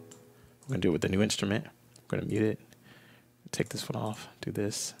going to do it with the new instrument. We're going to mute it. Take this one off. Do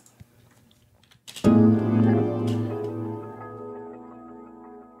this. I'm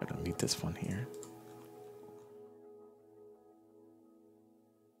going to mute this one here.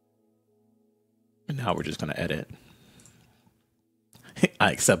 And now we're just going to edit.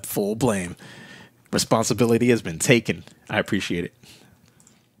 I accept full blame. Responsibility has been taken. I appreciate it.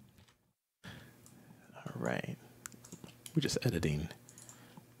 All right. We're just editing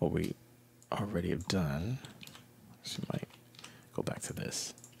what we already have done. So I might go back to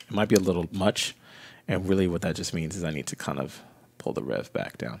this. It might be a little much. And really what that just means is I need to kind of pull the rev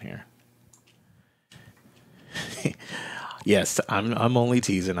back down here. Yes, I'm only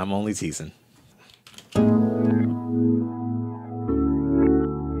teasing. I'm only teasing.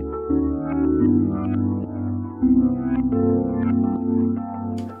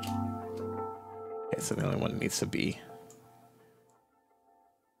 Okay, so the only one needs to be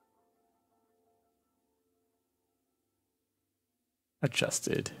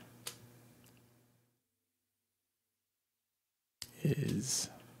adjusted is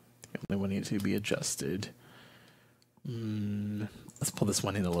the only one needs to be adjusted. Let's pull this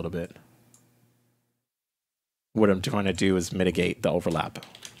one in a little bit. What I'm trying to do is mitigate the overlap.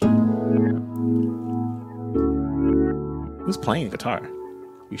 Who's playing guitar?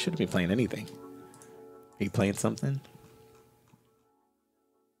 You shouldn't be playing anything. Are you playing something?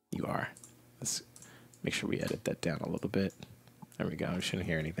 You are. Let's make sure we edit that down a little bit. There we go. We shouldn't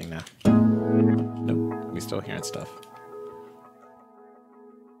hear anything now. Nope, we're still hearing stuff.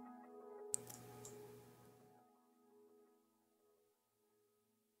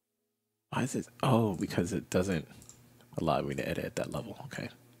 Why is it? Oh, because it doesn't allow me to edit at that level. Okay.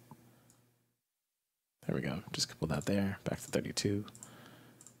 There we go. Just pull that there. Back to 32.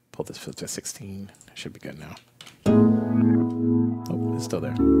 Pull this filter to 16. Should be good now. Oh, it's still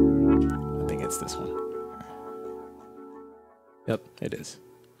there. I think it's this one. Yep, it is.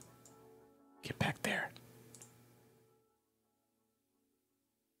 Get back there.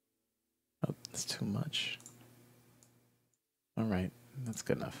 Oh, that's too much. All right, that's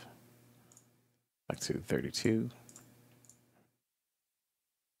good enough. Back to 32.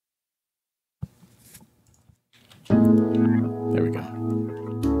 There we go.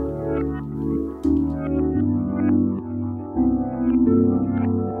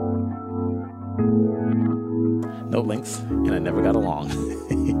 No links, and I never got along.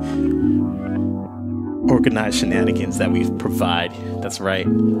 Organized shenanigans that we provide. That's right.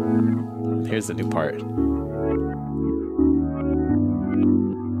 Here's the new part.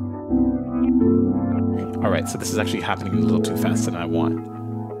 All right, so this is actually happening a little too fast than I want.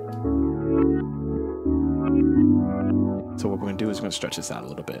 So what we're going to do is we're going to stretch this out a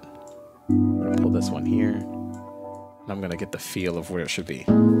little bit. I'm going to pull this one here, and I'm going to get the feel of where it should be.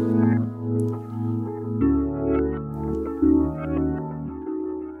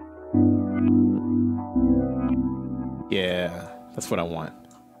 Yeah, that's what I want.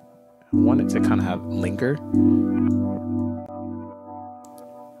 I want it to kind of have linger.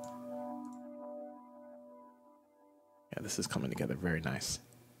 Yeah, this is coming together very nice.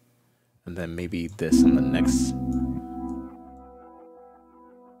 And then maybe this on the next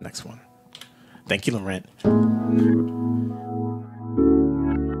one. Thank you, Laurent. I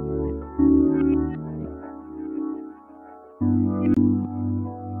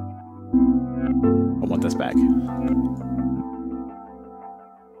want this back.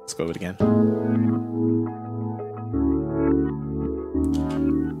 Let's go with it again.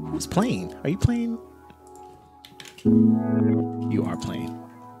 Who's playing? Are you playing? You are playing.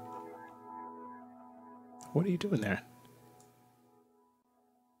 What are you doing there?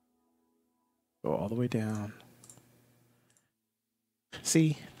 Go all the way down.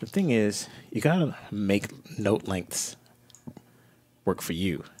 See, the thing is, you gotta make note lengths work for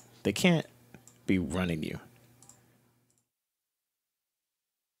you. They can't be running you.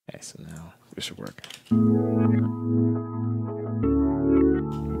 Okay, so now this should work.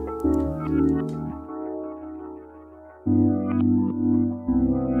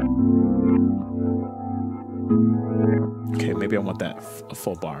 Okay, maybe I want that a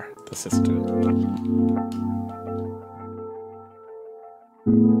full bar to assist to it.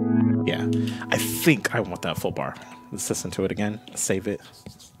 Yeah, I think I want that full bar. Let's listen to it again. Save it.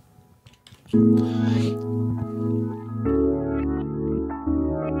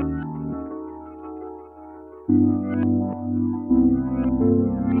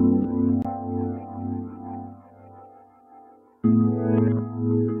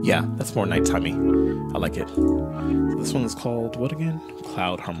 Yeah, that's more nightimey. I like it. So this one is called what again?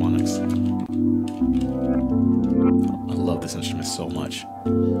 Cloud Harmonics. I love this instrument so much.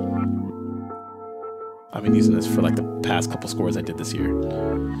 I've been using this for like the past couple scores I did this year.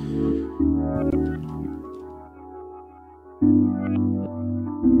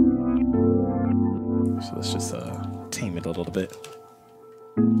 So let's just tame it a little bit.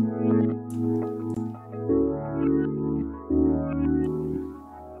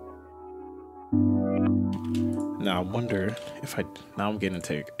 Now I wonder if now I'm getting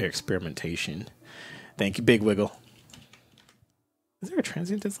into experimentation. Thank you, Big Wiggle. Is there a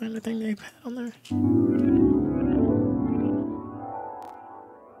transient designer thing they've had on there?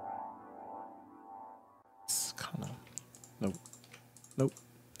 It's kind of, nope.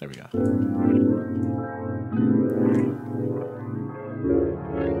 There we go.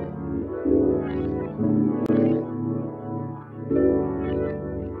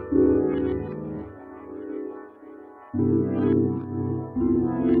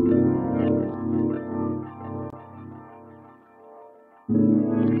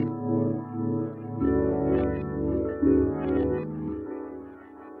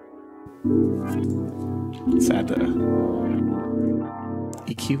 Let's add the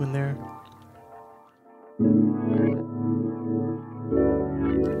EQ in there.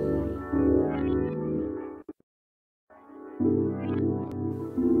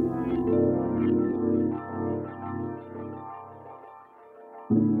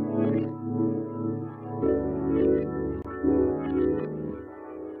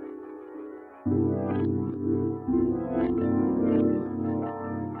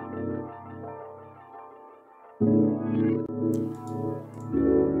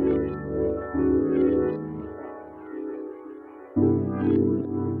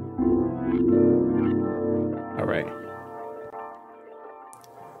 All right. I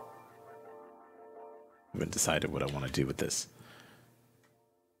haven't decided what I want to do with this.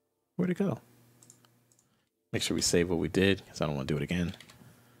 Where'd it go? Make sure we save what we did, because I don't want to do it again.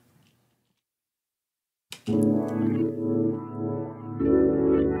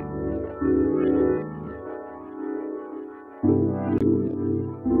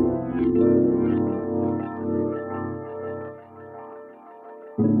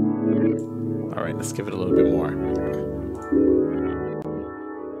 All right, let's give it a little bit more.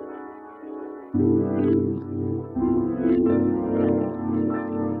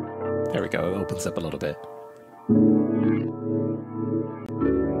 There we go, it opens up a little bit.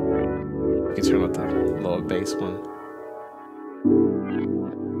 You can turn up the lower bass one.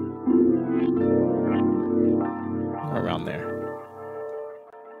 Around there.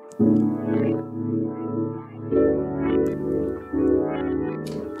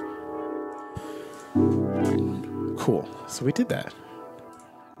 Cool, so we did that.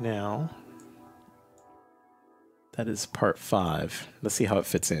 Now, that is part 5. Let's see how it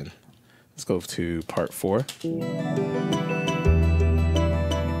fits in. Let's go to part 4.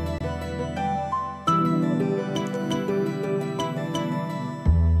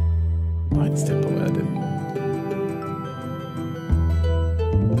 Mine's tempo edit.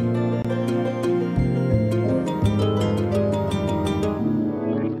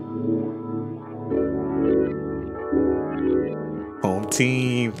 Home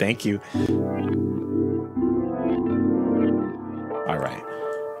team, thank you. All right.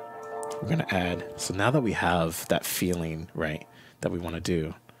 We're going to add, so now that we have that feeling, right, that we want to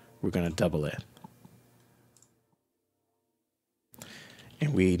do, we're going to double it.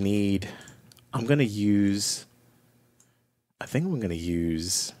 And we need, I'm going to use, I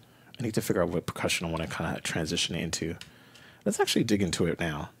need to figure out what percussion I want to kind of transition it into. Let's actually dig into it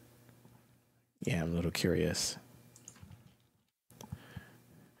now. Yeah, I'm a little curious.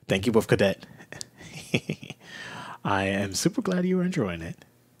 Thank you, Wolf Cadet. I am super glad you were enjoying it.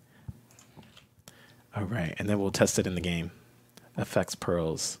 All right, and then we'll test it in the game. FX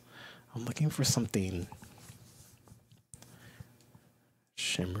pearls. I'm looking for something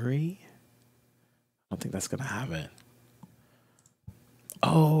shimmery. I don't think that's gonna have it.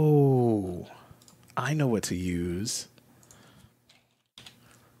 Oh, I know what to use.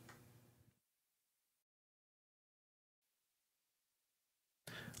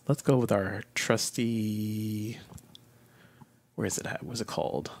 Let's go with our trusty, where is it at? What's it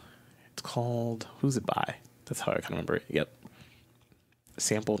called? It's called, who's it by? That's how I can remember it. Yep.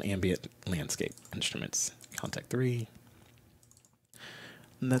 Sampled ambient landscape instruments. Contact 3.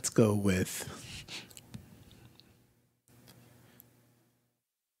 Let's go with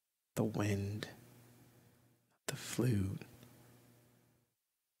the wind, the flute,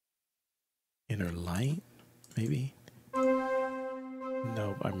 inner light, maybe?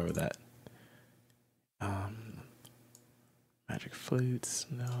 Nope, I remember that. Magic flutes,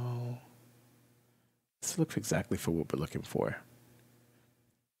 no. This looks exactly for what we're looking for.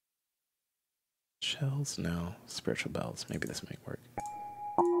 Shells, no. Spiritual bells, maybe this might work.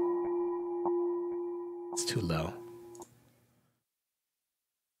 It's too low.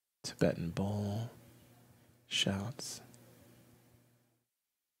 Tibetan bowl, shouts,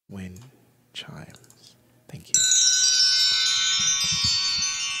 wind chimes. Thank you.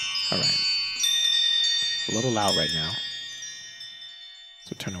 All right. A little loud right now.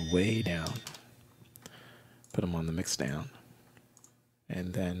 So turn it way down. Put them on the mix down.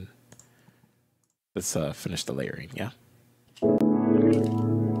 And then let's finish the layering, yeah?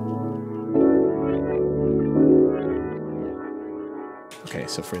 Okay,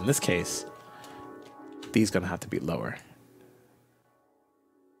 so for in this case, these are gonna have to be lower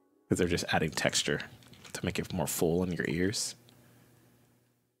because they're just adding texture to make it more full in your ears.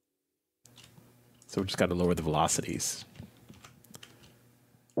 So we just got to lower the velocities.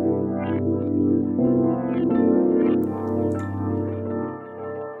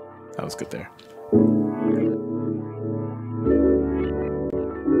 That was good there.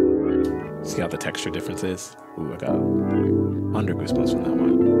 Just see how the texture difference is. Ooh, I got under goosebumps from that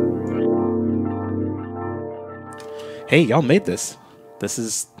one. Hey, y'all made this. This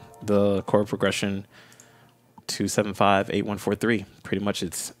is the chord progression 2758143. Pretty much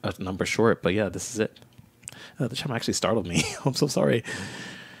it's a number short, but yeah, this is it. The chime actually startled me. I'm so sorry.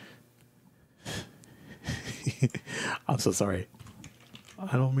 I'm so sorry.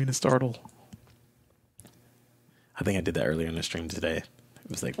 I don't mean to startle. I think I did that earlier in the stream today. It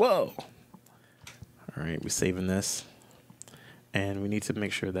was like, whoa. All right, we're saving this. And we need to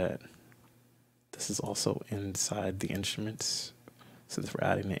make sure that this is also inside the instruments, since we're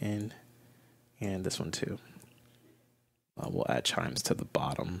adding it in. And this one too. We'll add chimes to the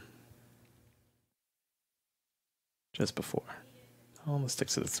bottom. Just before. Let's stick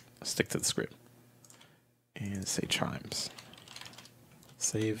to the script. And say chimes.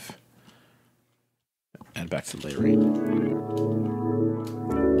 Save. And back to layering.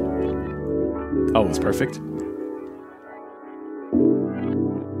 Oh, it's perfect.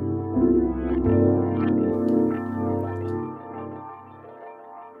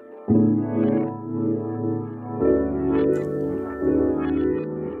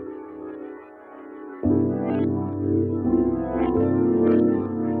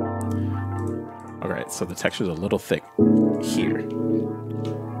 All right, so the texture's a little thick here.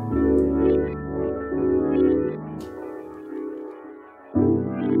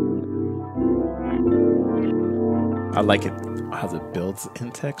 I like it how it builds in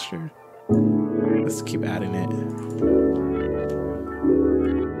texture. Let's keep adding it.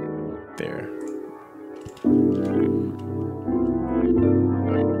 There.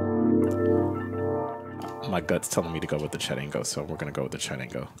 My gut's telling me to go with the Chetango, so we're gonna go with the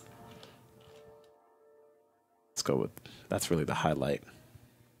Chetango. Let's go with, that's really the highlight.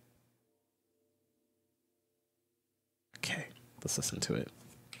 Okay, let's listen to it.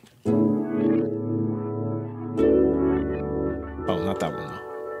 Oh, not that one though.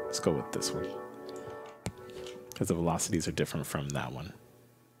 Let's go with this one. Because the velocities are different from that one.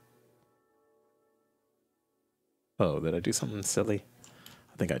 Oh, did I do something silly?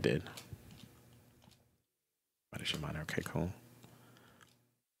 I think I did. Minor minor, okay, cool.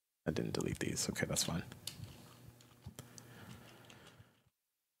 I didn't delete these, okay, that's fine.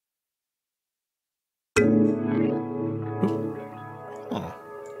 Ooh. Oh.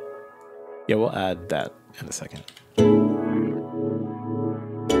 Yeah, we'll add that in a second.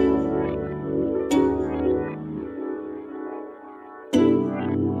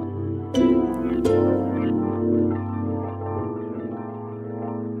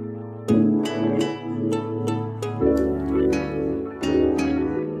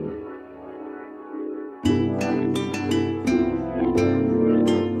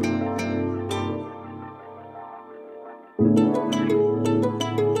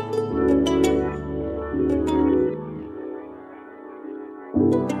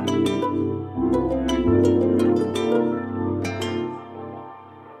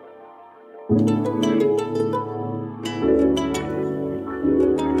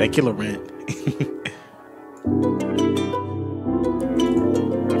 Thank you, Laurent.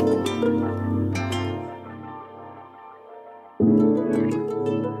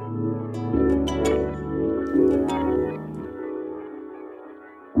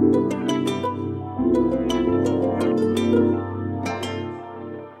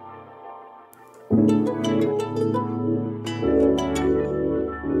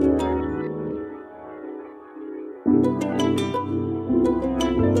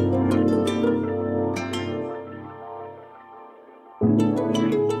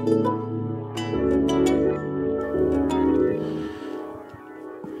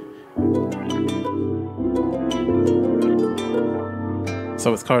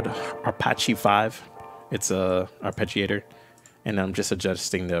 So it's called Apache 5. It's a arpeggiator, and I'm just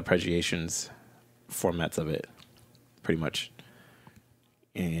adjusting the arpeggiations formats of it, pretty much,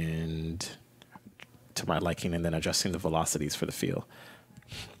 and to my liking, and then adjusting the velocities for the feel.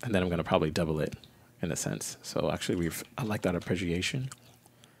 And then I'm going to probably double it in a sense. So actually, I like that arpeggiation,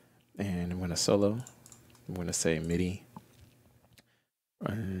 and I'm going to solo. I'm going to say MIDI,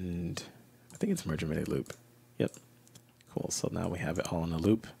 and I think it's merge MIDI loop. Yep. Cool, so now we have it all in a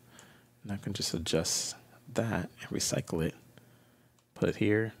loop. And I can just adjust that and recycle it. Put it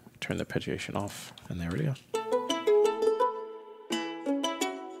here, turn the arpeggiation off, and there we go.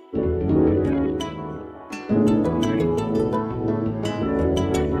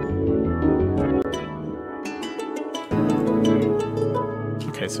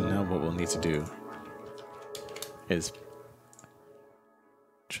 Okay, so now what we'll need to do is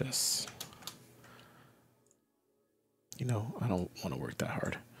just, you know, I don't want to work that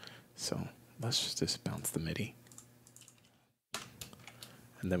hard. So Let's just bounce the MIDI.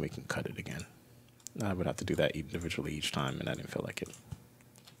 And then we can cut it again. I would have to do that individually each time, and I didn't feel like it.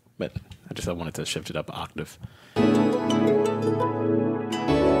 But I wanted to shift it up an octave.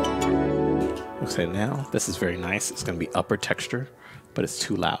 Okay, now this is very nice. It's going to be upper texture, but it's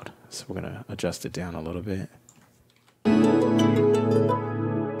too loud. So we're going to adjust it down a little bit.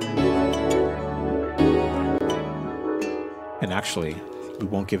 And actually, we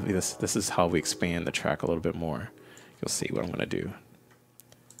won't give you this. This is how we expand the track a little bit more. You'll see what I'm going to do.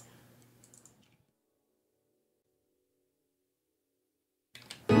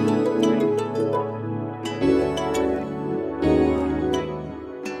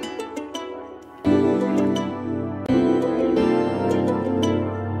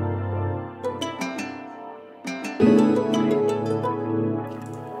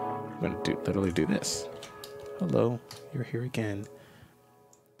 Literally do this. Hello, you're here again.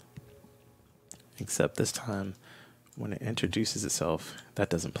 Except this time, when it introduces itself, that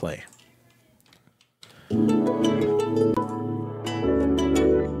doesn't play. So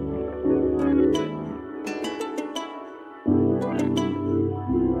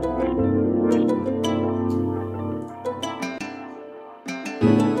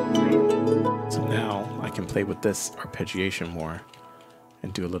now I can play with this arpeggiation more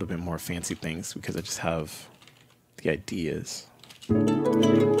and do a little bit more fancy things because I just have the ideas. To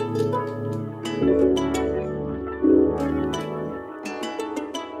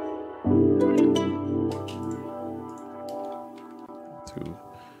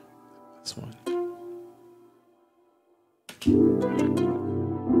this one.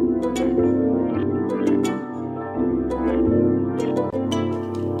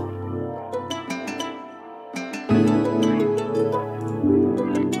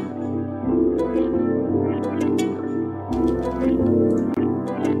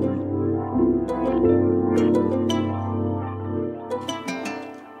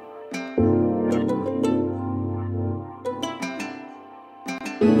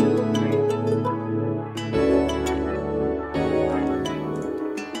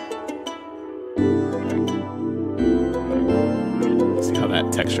 See how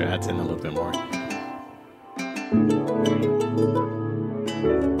that texture adds in a little bit more.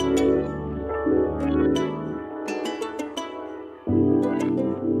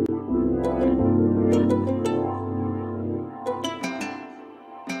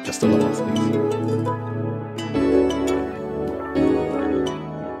 Just a little, please.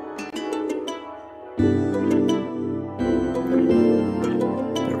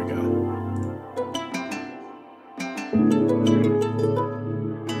 There we go.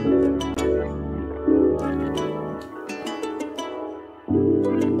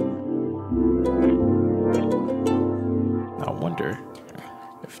 I wonder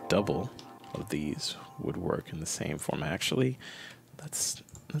if double of these would work in the same format. Actually, let's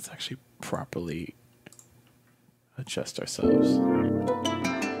actually properly adjust ourselves.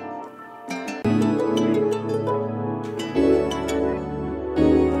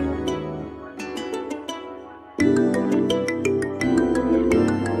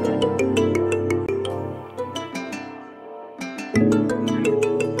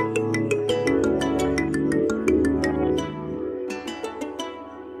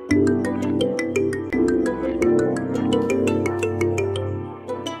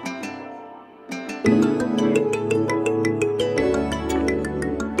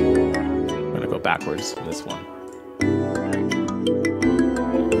 Backwards in this one.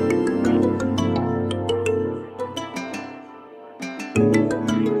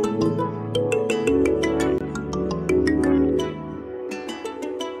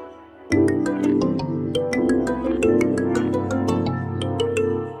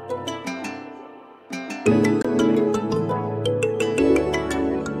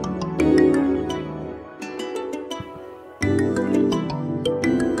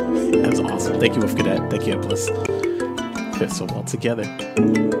 That was awesome. Thank you, Wolf Cadet. Thank you, Bliss. Fit so well together.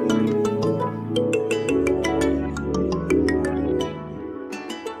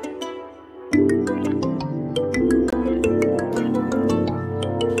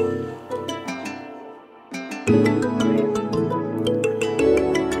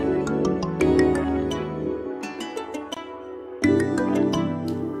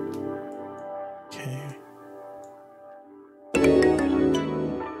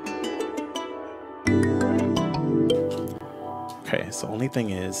 Okay, so the only thing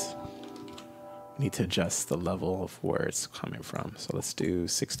is, we need to adjust the level of where it's coming from. So let's do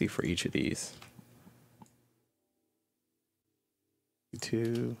 60 for each of these.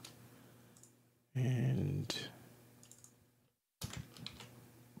 2 and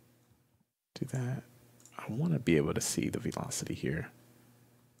do that. I want to be able to see the velocity here.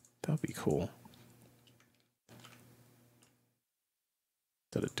 That would be cool.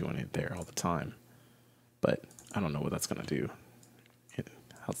 Instead of doing it there all the time. But I don't know what that's going to do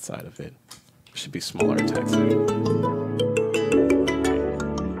outside of it. It should be smaller attacks.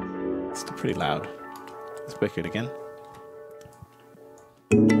 It's still pretty loud. Let's break it again.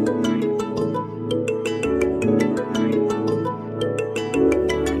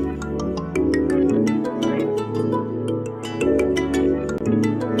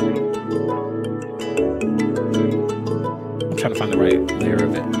 I'm trying to find the right layer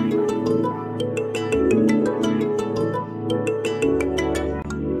of it.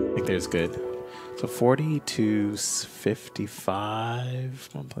 I think there's good. So 40 to 55.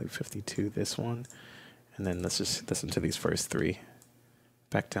 I'm gonna play 52 this one. And then let's just listen to these first three.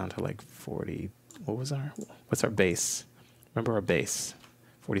 Back down to like 40. What's our bass? Remember our bass?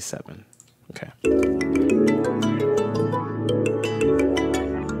 47. Okay.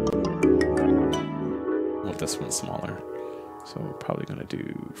 Well, this one's smaller. So we're probably gonna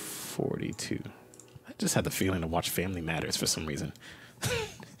do 42. I just had the feeling to watch Family Matters for some reason.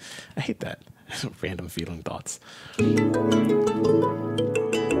 I hate that. Random feeling thoughts. Do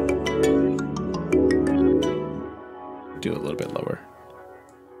a little bit lower.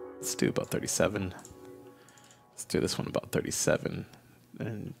 Let's do about 37. Let's do this one about 37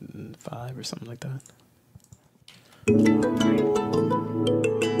 and 5 or something like that.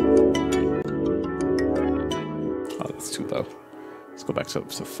 Oh, that's too low. Let's go back to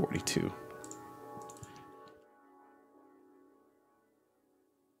 42.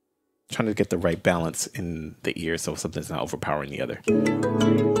 Trying to get the right balance in the ear so something's not overpowering the other. And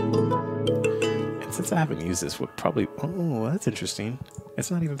since I haven't used this, we'll probably... Oh, that's interesting.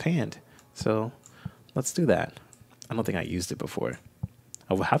 It's not even panned. So let's do that. I don't think I used it before.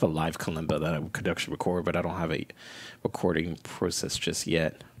 I will have a live kalimba that I could actually record, but I don't have a recording process just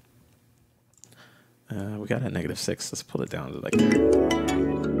yet. We got a -6. Let's pull it down to like there.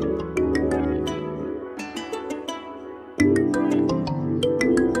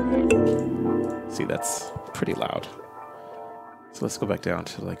 See, that's pretty loud. So let's go back down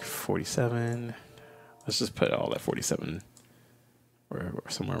to like 47. Let's just put all at 47 or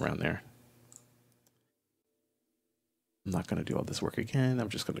somewhere around there. I'm not going to do all this work again. I'm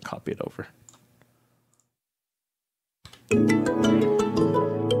just going to copy it over.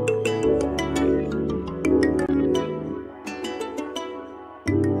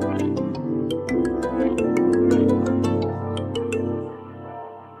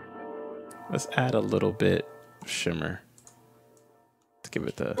 Let's add a little bit of shimmer to give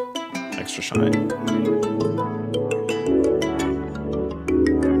it the extra shine.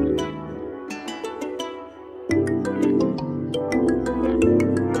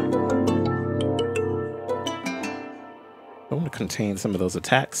 I want to contain some of those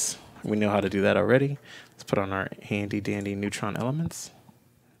attacks. We know how to do that already. Let's put on our handy dandy neutron elements.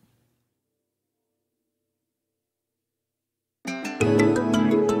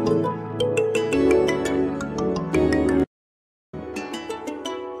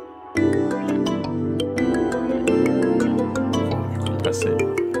 Compress it.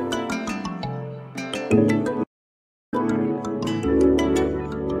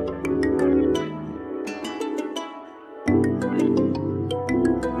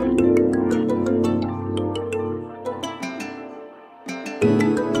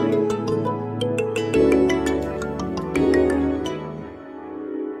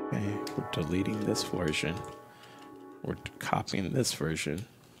 Deleting this version, we're copying this version,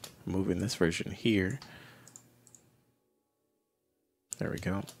 moving this version here. There we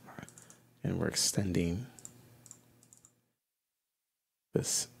go. And we're extending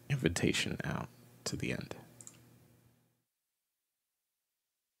this invitation out to the end.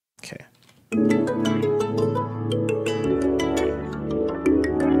 Okay.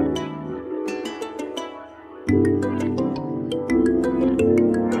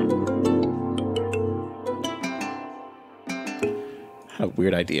 A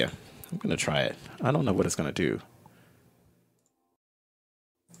weird idea. I'm gonna try it. I don't know what it's gonna do,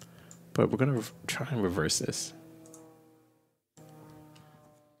 but we're gonna try and reverse this.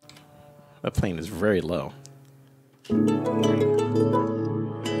 That plane is very low.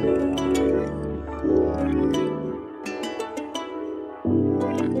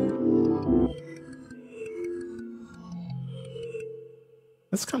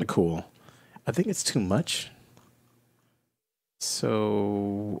 That's kind of cool. I think it's too much.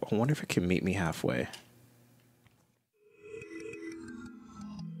 So I wonder if it can meet me halfway.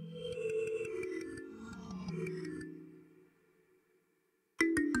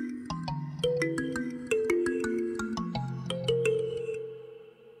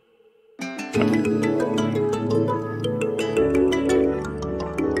 Okay,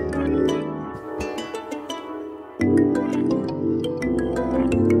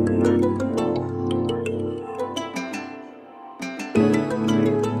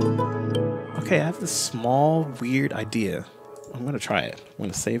 I have this small, weird idea. I'm going to try it. I'm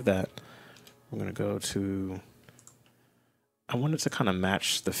going to save that. I'm going to go to... I wanted to kind of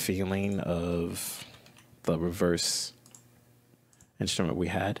match the feeling of the reverse instrument we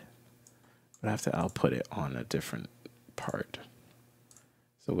had, but I have to output it on a different part.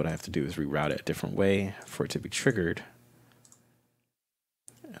 So what I have to do is reroute it a different way for it to be triggered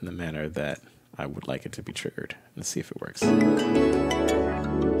in the manner that I would like it to be triggered. Let's see if it works.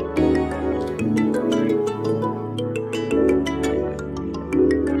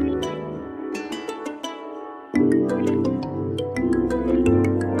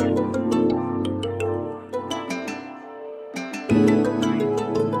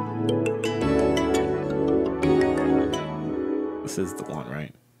 This is the one,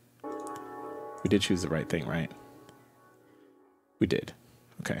 right? We did choose the right thing, right? We did.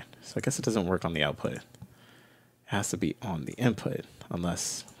 Okay, so I guess it doesn't work on the output. It has to be on the input,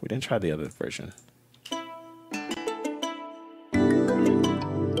 unless we didn't try the other version. All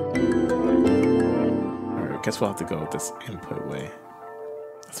right, I guess we'll have to go with this input way.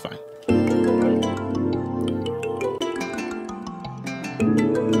 That's fine.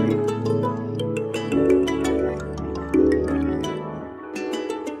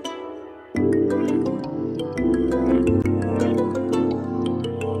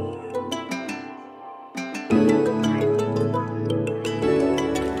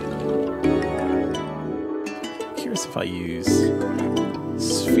 If I use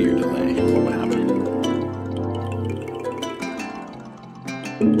sphere delay, what would happen?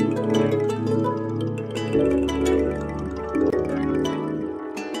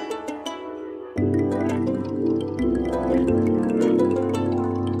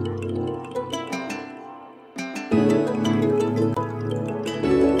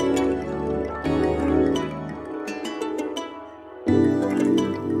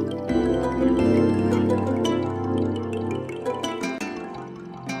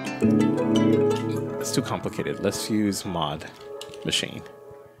 It's too complicated. Let's use mod machine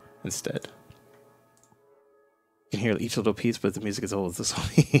instead. You can hear each little piece, but the music as a whole is this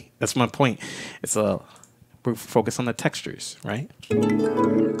only. That's my point. It's we're focused on the textures, right?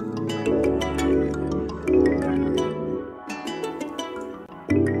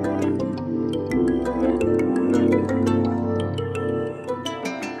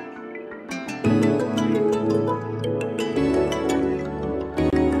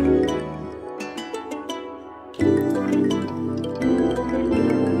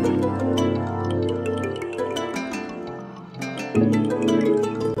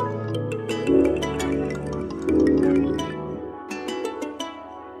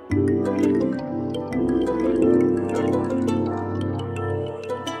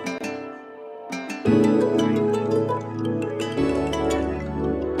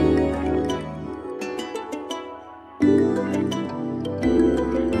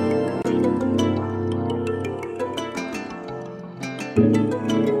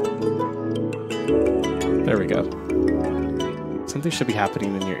 There we go. Something should be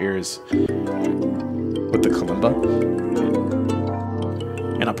happening in your ears with the kalimba.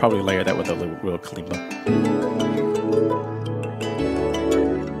 And I'll probably layer that with a real kalimba.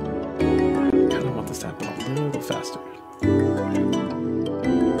 I kind of want this to happen a little faster.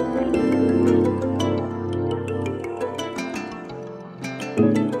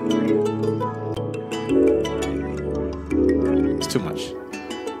 It's too much.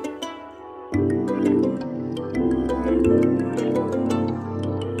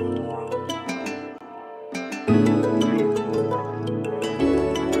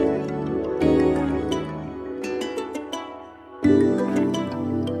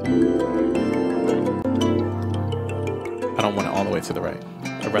 I don't want it all the way to the right.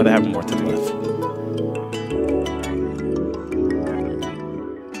 I'd rather have more to the left.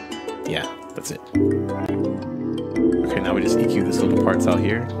 Yeah, that's it. Okay, now we just EQ this little parts out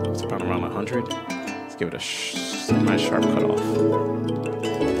here. It's about around 100. Let's give it a nice sharp cutoff.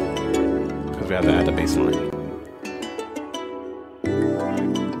 Because we have to add the bass line.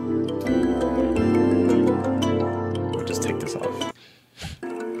 We'll just take this off.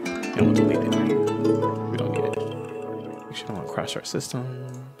 And we'll delete it. We don't need it. We should want to crash our system.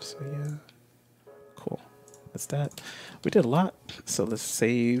 So yeah. Cool. That's that. We did a lot. So let's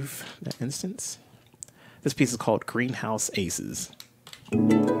save that instance. This piece is called Greenhouse Aces.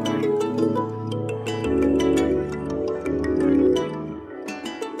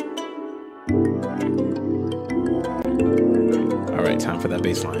 All right, time for that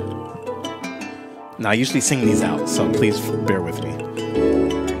bass line. Now, I usually sing these out, so please bear with me.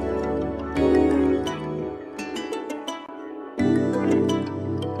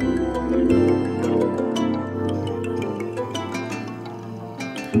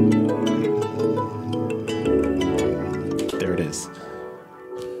 There it is.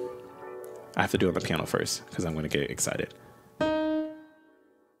 I have to do it on the piano first because I'm going to get excited.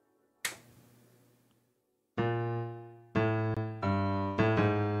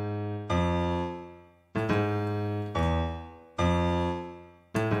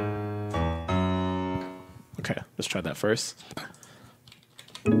 Okay, let's try that first.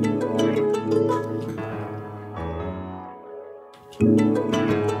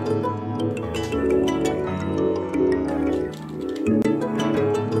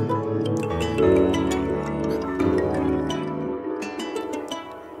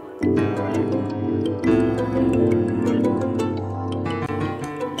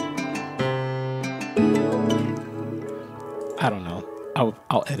 I don't know.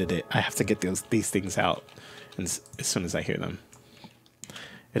 I'll edit it. I have to get these things out as soon as I hear them.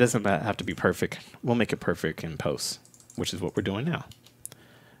 It doesn't have to be perfect. We'll make it perfect in post, which is what we're doing now.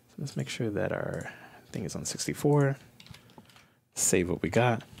 So let's make sure that our thing is on 64. Save what we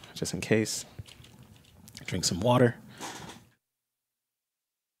got, just in case. Drink some water.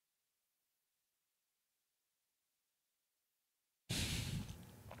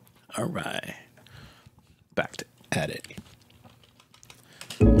 All right. Back to edit.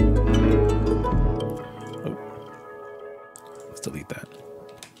 Oh, let's delete that.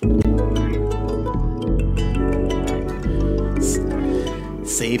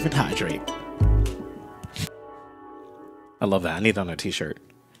 Save and hydrate. I love that. I need it on a t-shirt.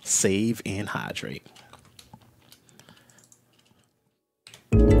 Save and hydrate.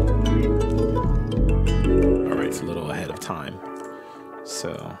 All right, it's a little ahead of time.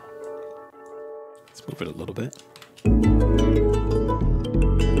 So let's move it a little bit.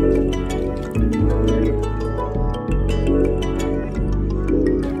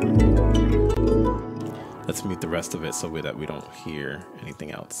 Let's mute the rest of it so that we don't hear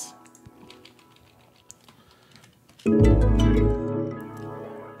anything else.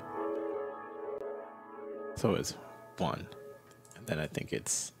 So it's 1, and then I think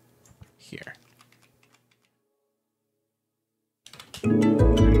it's here.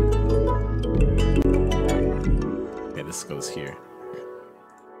 Okay, this goes here.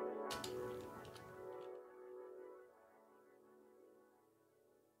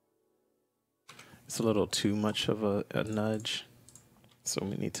 It's a little too much of a nudge, so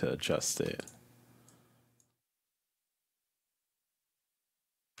we need to adjust it.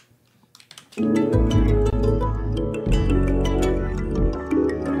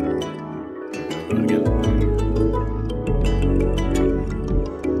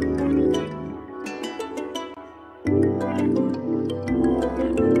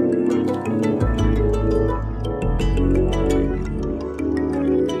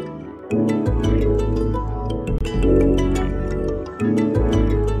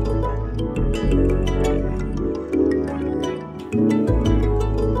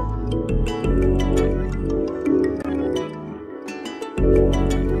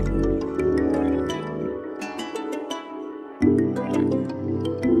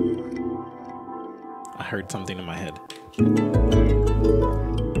 I heard something in my head.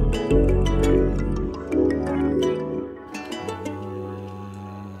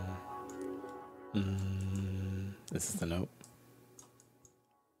 This is the note.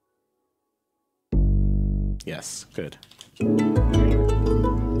 Yes, good.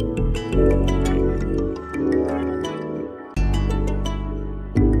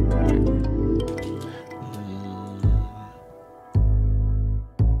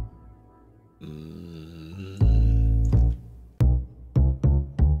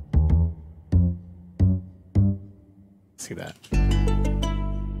 See that?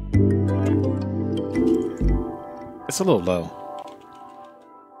 It's a little low.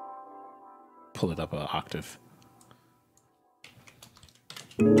 Pull it up an octave.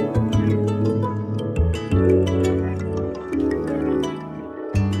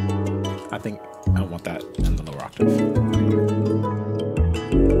 I think I want that in the lower octave.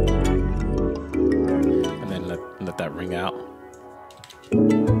 And then let that ring out.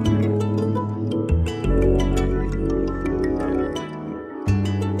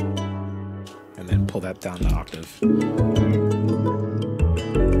 And then pull that down the octave.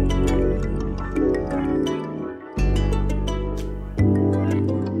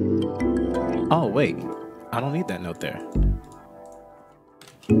 Oh, wait. I don't need that note there.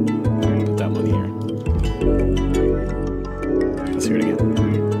 Put that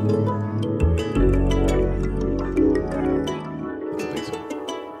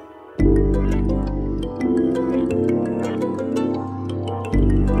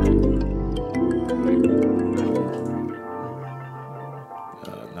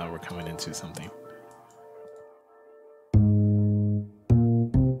into something.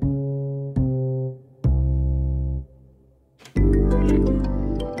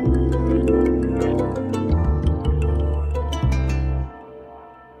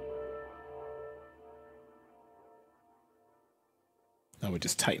 Now we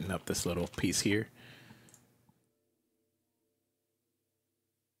just tighten up this little piece here.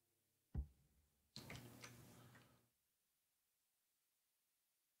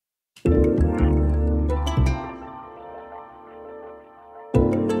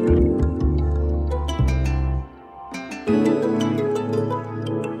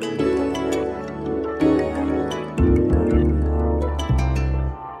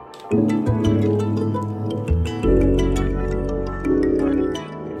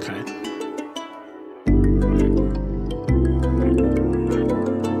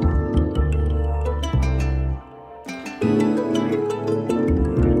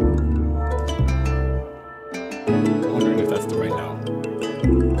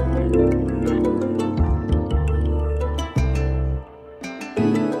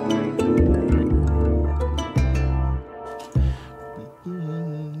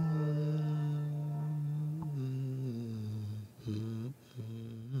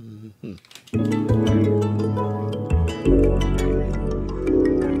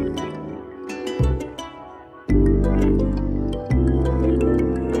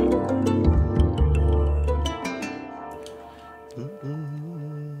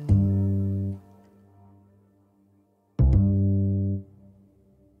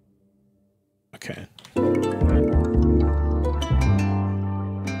 Okay.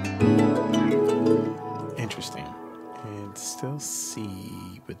 Interesting. And still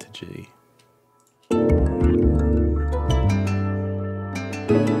C with the G.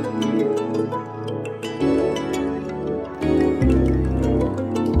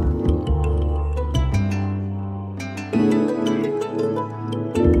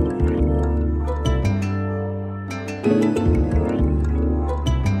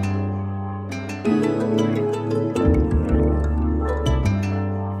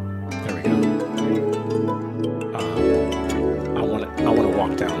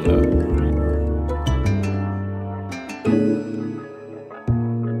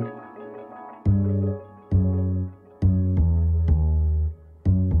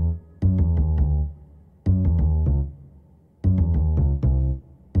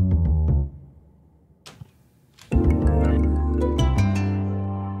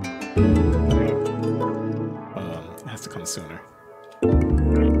 Has to come sooner.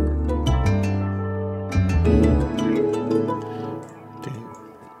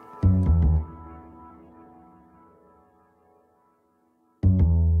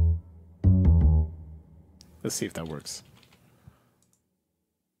 Let's see if that works.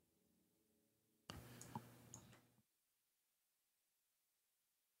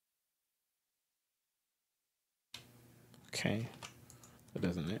 Okay, that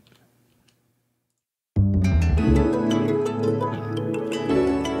doesn't it.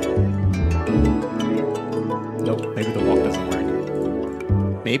 Nope, maybe the walk doesn't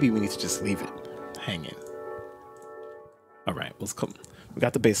work. Maybe we need to just leave it hanging. All right, let's come. We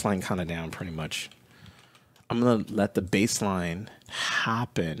got the bass line kind of down pretty much. I'm gonna let the bass line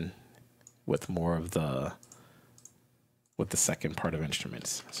happen with more of the second part of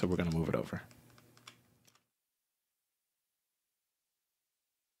instruments. So we're gonna move it over.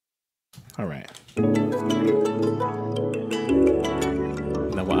 All right. And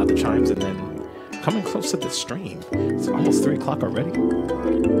then we'll add the chimes, and then coming close to the stream. It's almost 3 o'clock already.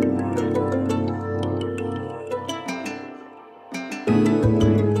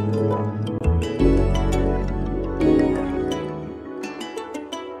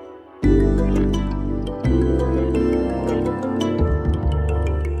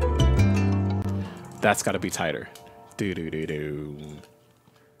 That's got to be tighter. Do.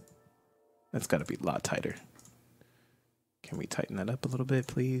 That's got to be a lot tighter. Can we tighten that up a little bit,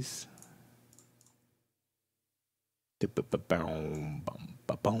 please?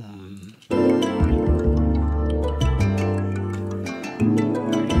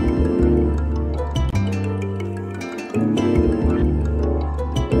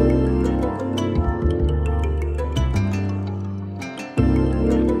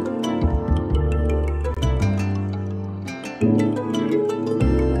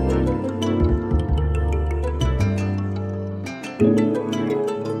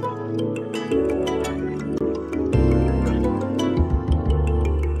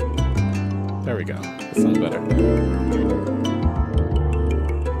 There we go. That sounds better.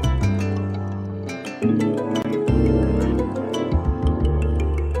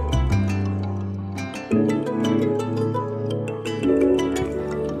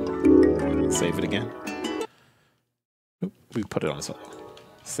 a solo.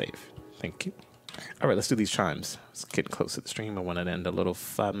 Save. Thank you. All right, let's do these chimes. It's getting close to the stream. I want to end a little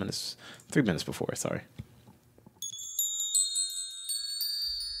 3 minutes before, sorry.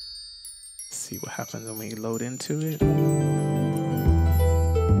 See what happens when we load into it.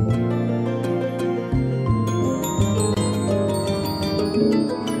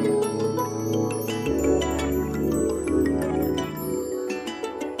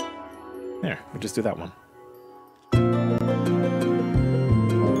 There, we'll just do that one.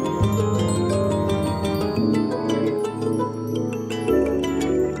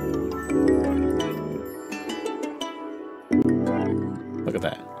 Look at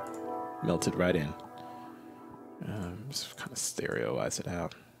that. Melted right in. Just kind of stereoize it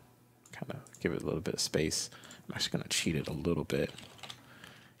out. Kind of give it a little bit of space. I'm actually going to cheat it a little bit.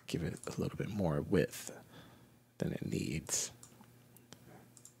 Give it a little bit more width than it needs.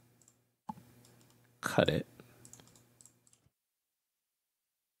 Cut it.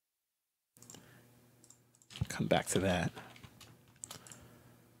 Come back to that.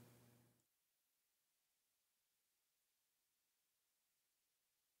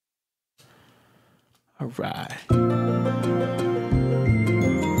 All right.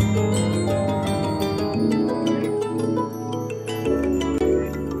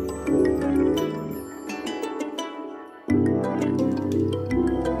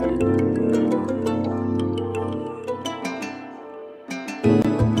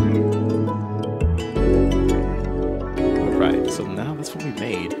 So now that's what we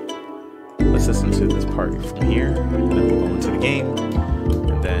made. Let's listen to this part from here, and then we'll go into the game,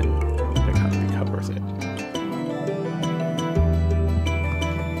 and then it kind of recovers it.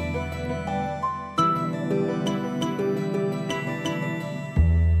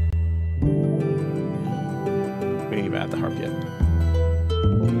 We didn't even add the harp yet.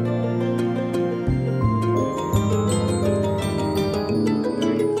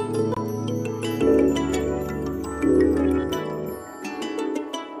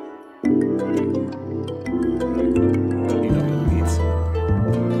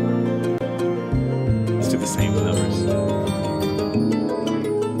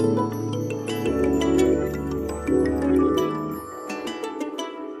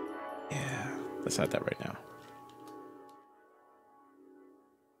 Let's add that right now.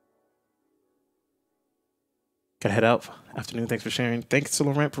 Gotta head out. Afternoon. Thanks for sharing. Thanks to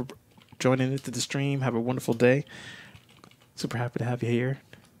Laurent for joining into the stream. Have a wonderful day. Super happy to have you here.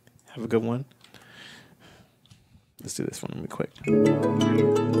 Have a good one. Let's do this one really quick.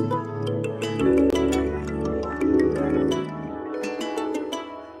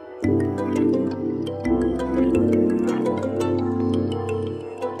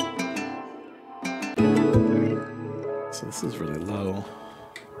 This is really low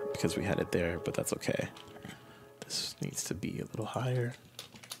because we had it there, but that's okay. This needs to be a little higher.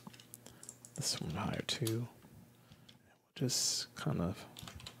 This one higher too. We'll just kind of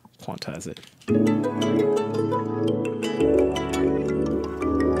quantize it.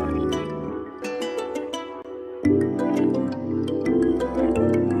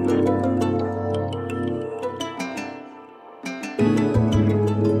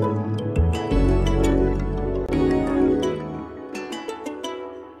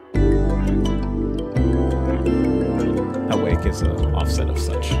 Gives an offset of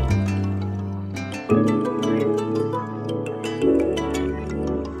such.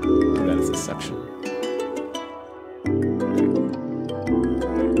 That is a section. All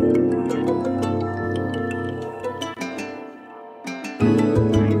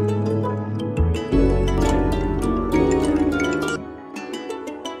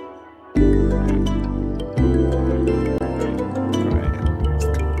right,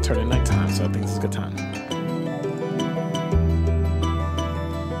 it's turning nighttime, so I think this is a good time.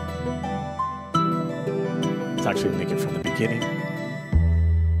 Let's actually make it from the beginning.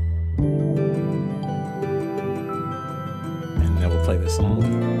 And then we'll play this song.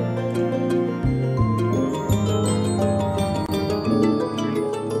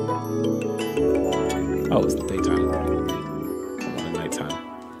 Oh, it's the daytime. I want a nighttime.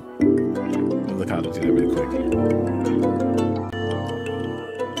 Look how to do that really quick.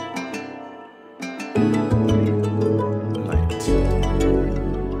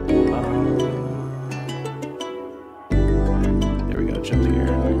 Jump here. I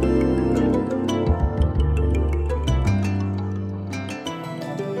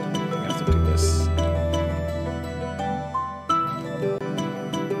have to do this.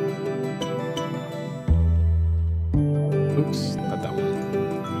 Oops, not that one.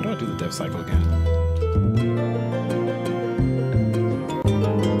 How do I do the dev cycle again?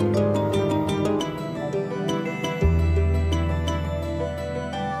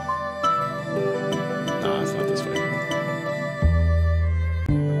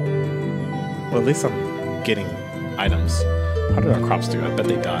 at least I'm getting items. How did our crops do? I bet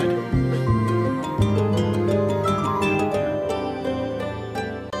they died.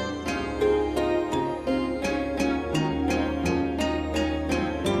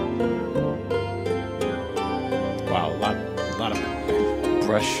 Wow, a lot of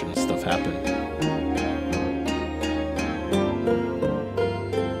brush and stuff happened.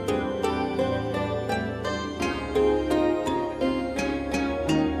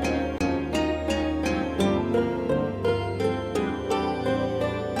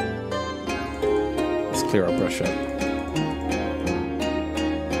 Clear our brush up.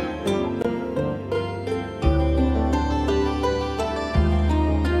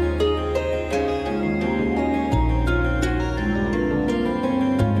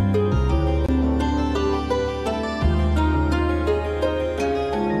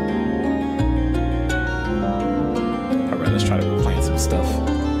 Alright, let's try to plant some stuff.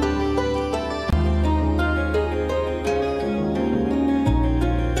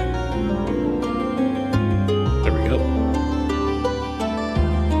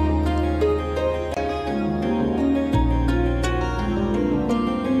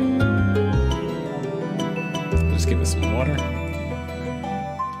 Give it some water.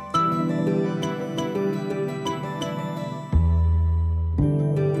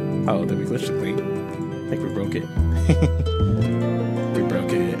 Oh, did we glitch the clean? I think we broke it. We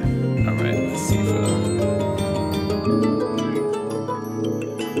broke it. Alright, let's see if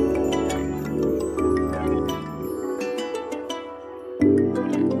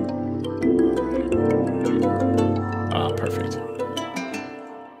perfect.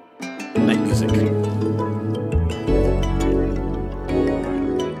 Night music.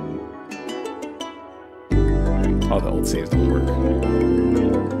 Oh, the old saves don't work.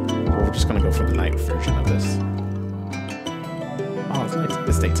 Well, we're just gonna go for the night version of this. Oh,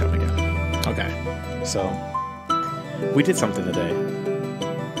 it's daytime again. Okay, so we did something today.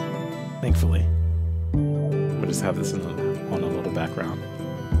 Thankfully, we'll just have this on a little background.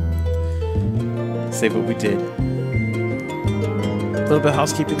 Save what we did. A little bit of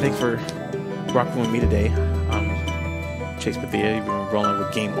housekeeping. Thanks for rocking with me today. Chase Bethea. You've been rolling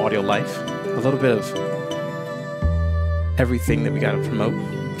with Game Audio Life. A little bit of everything that we got to promote.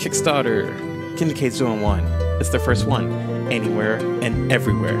 Kickstarter, IndieCade's doing one. It's their first one, anywhere and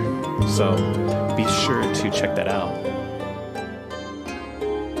everywhere. So be sure to check that out.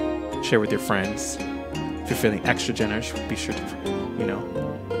 Share with your friends. If you're feeling extra generous, be sure to,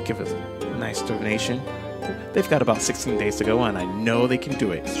 give us a nice donation. They've got about 16 days to go, and I know they can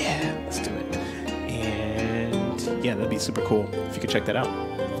do it. Yeah, let's do it. And yeah, that'd be super cool if you could check that out.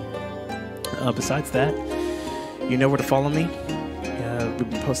 Besides that, you know where to follow me. We've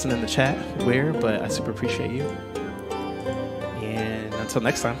been posting in the chat where, but I super appreciate you. And until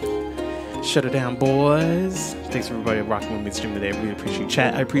next time, shut it down, boys. Thanks for everybody rocking with me stream today. I really appreciate you.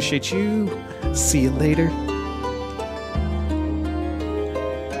 Chat, I appreciate you. See you later.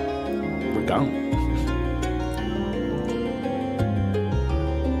 We're gone.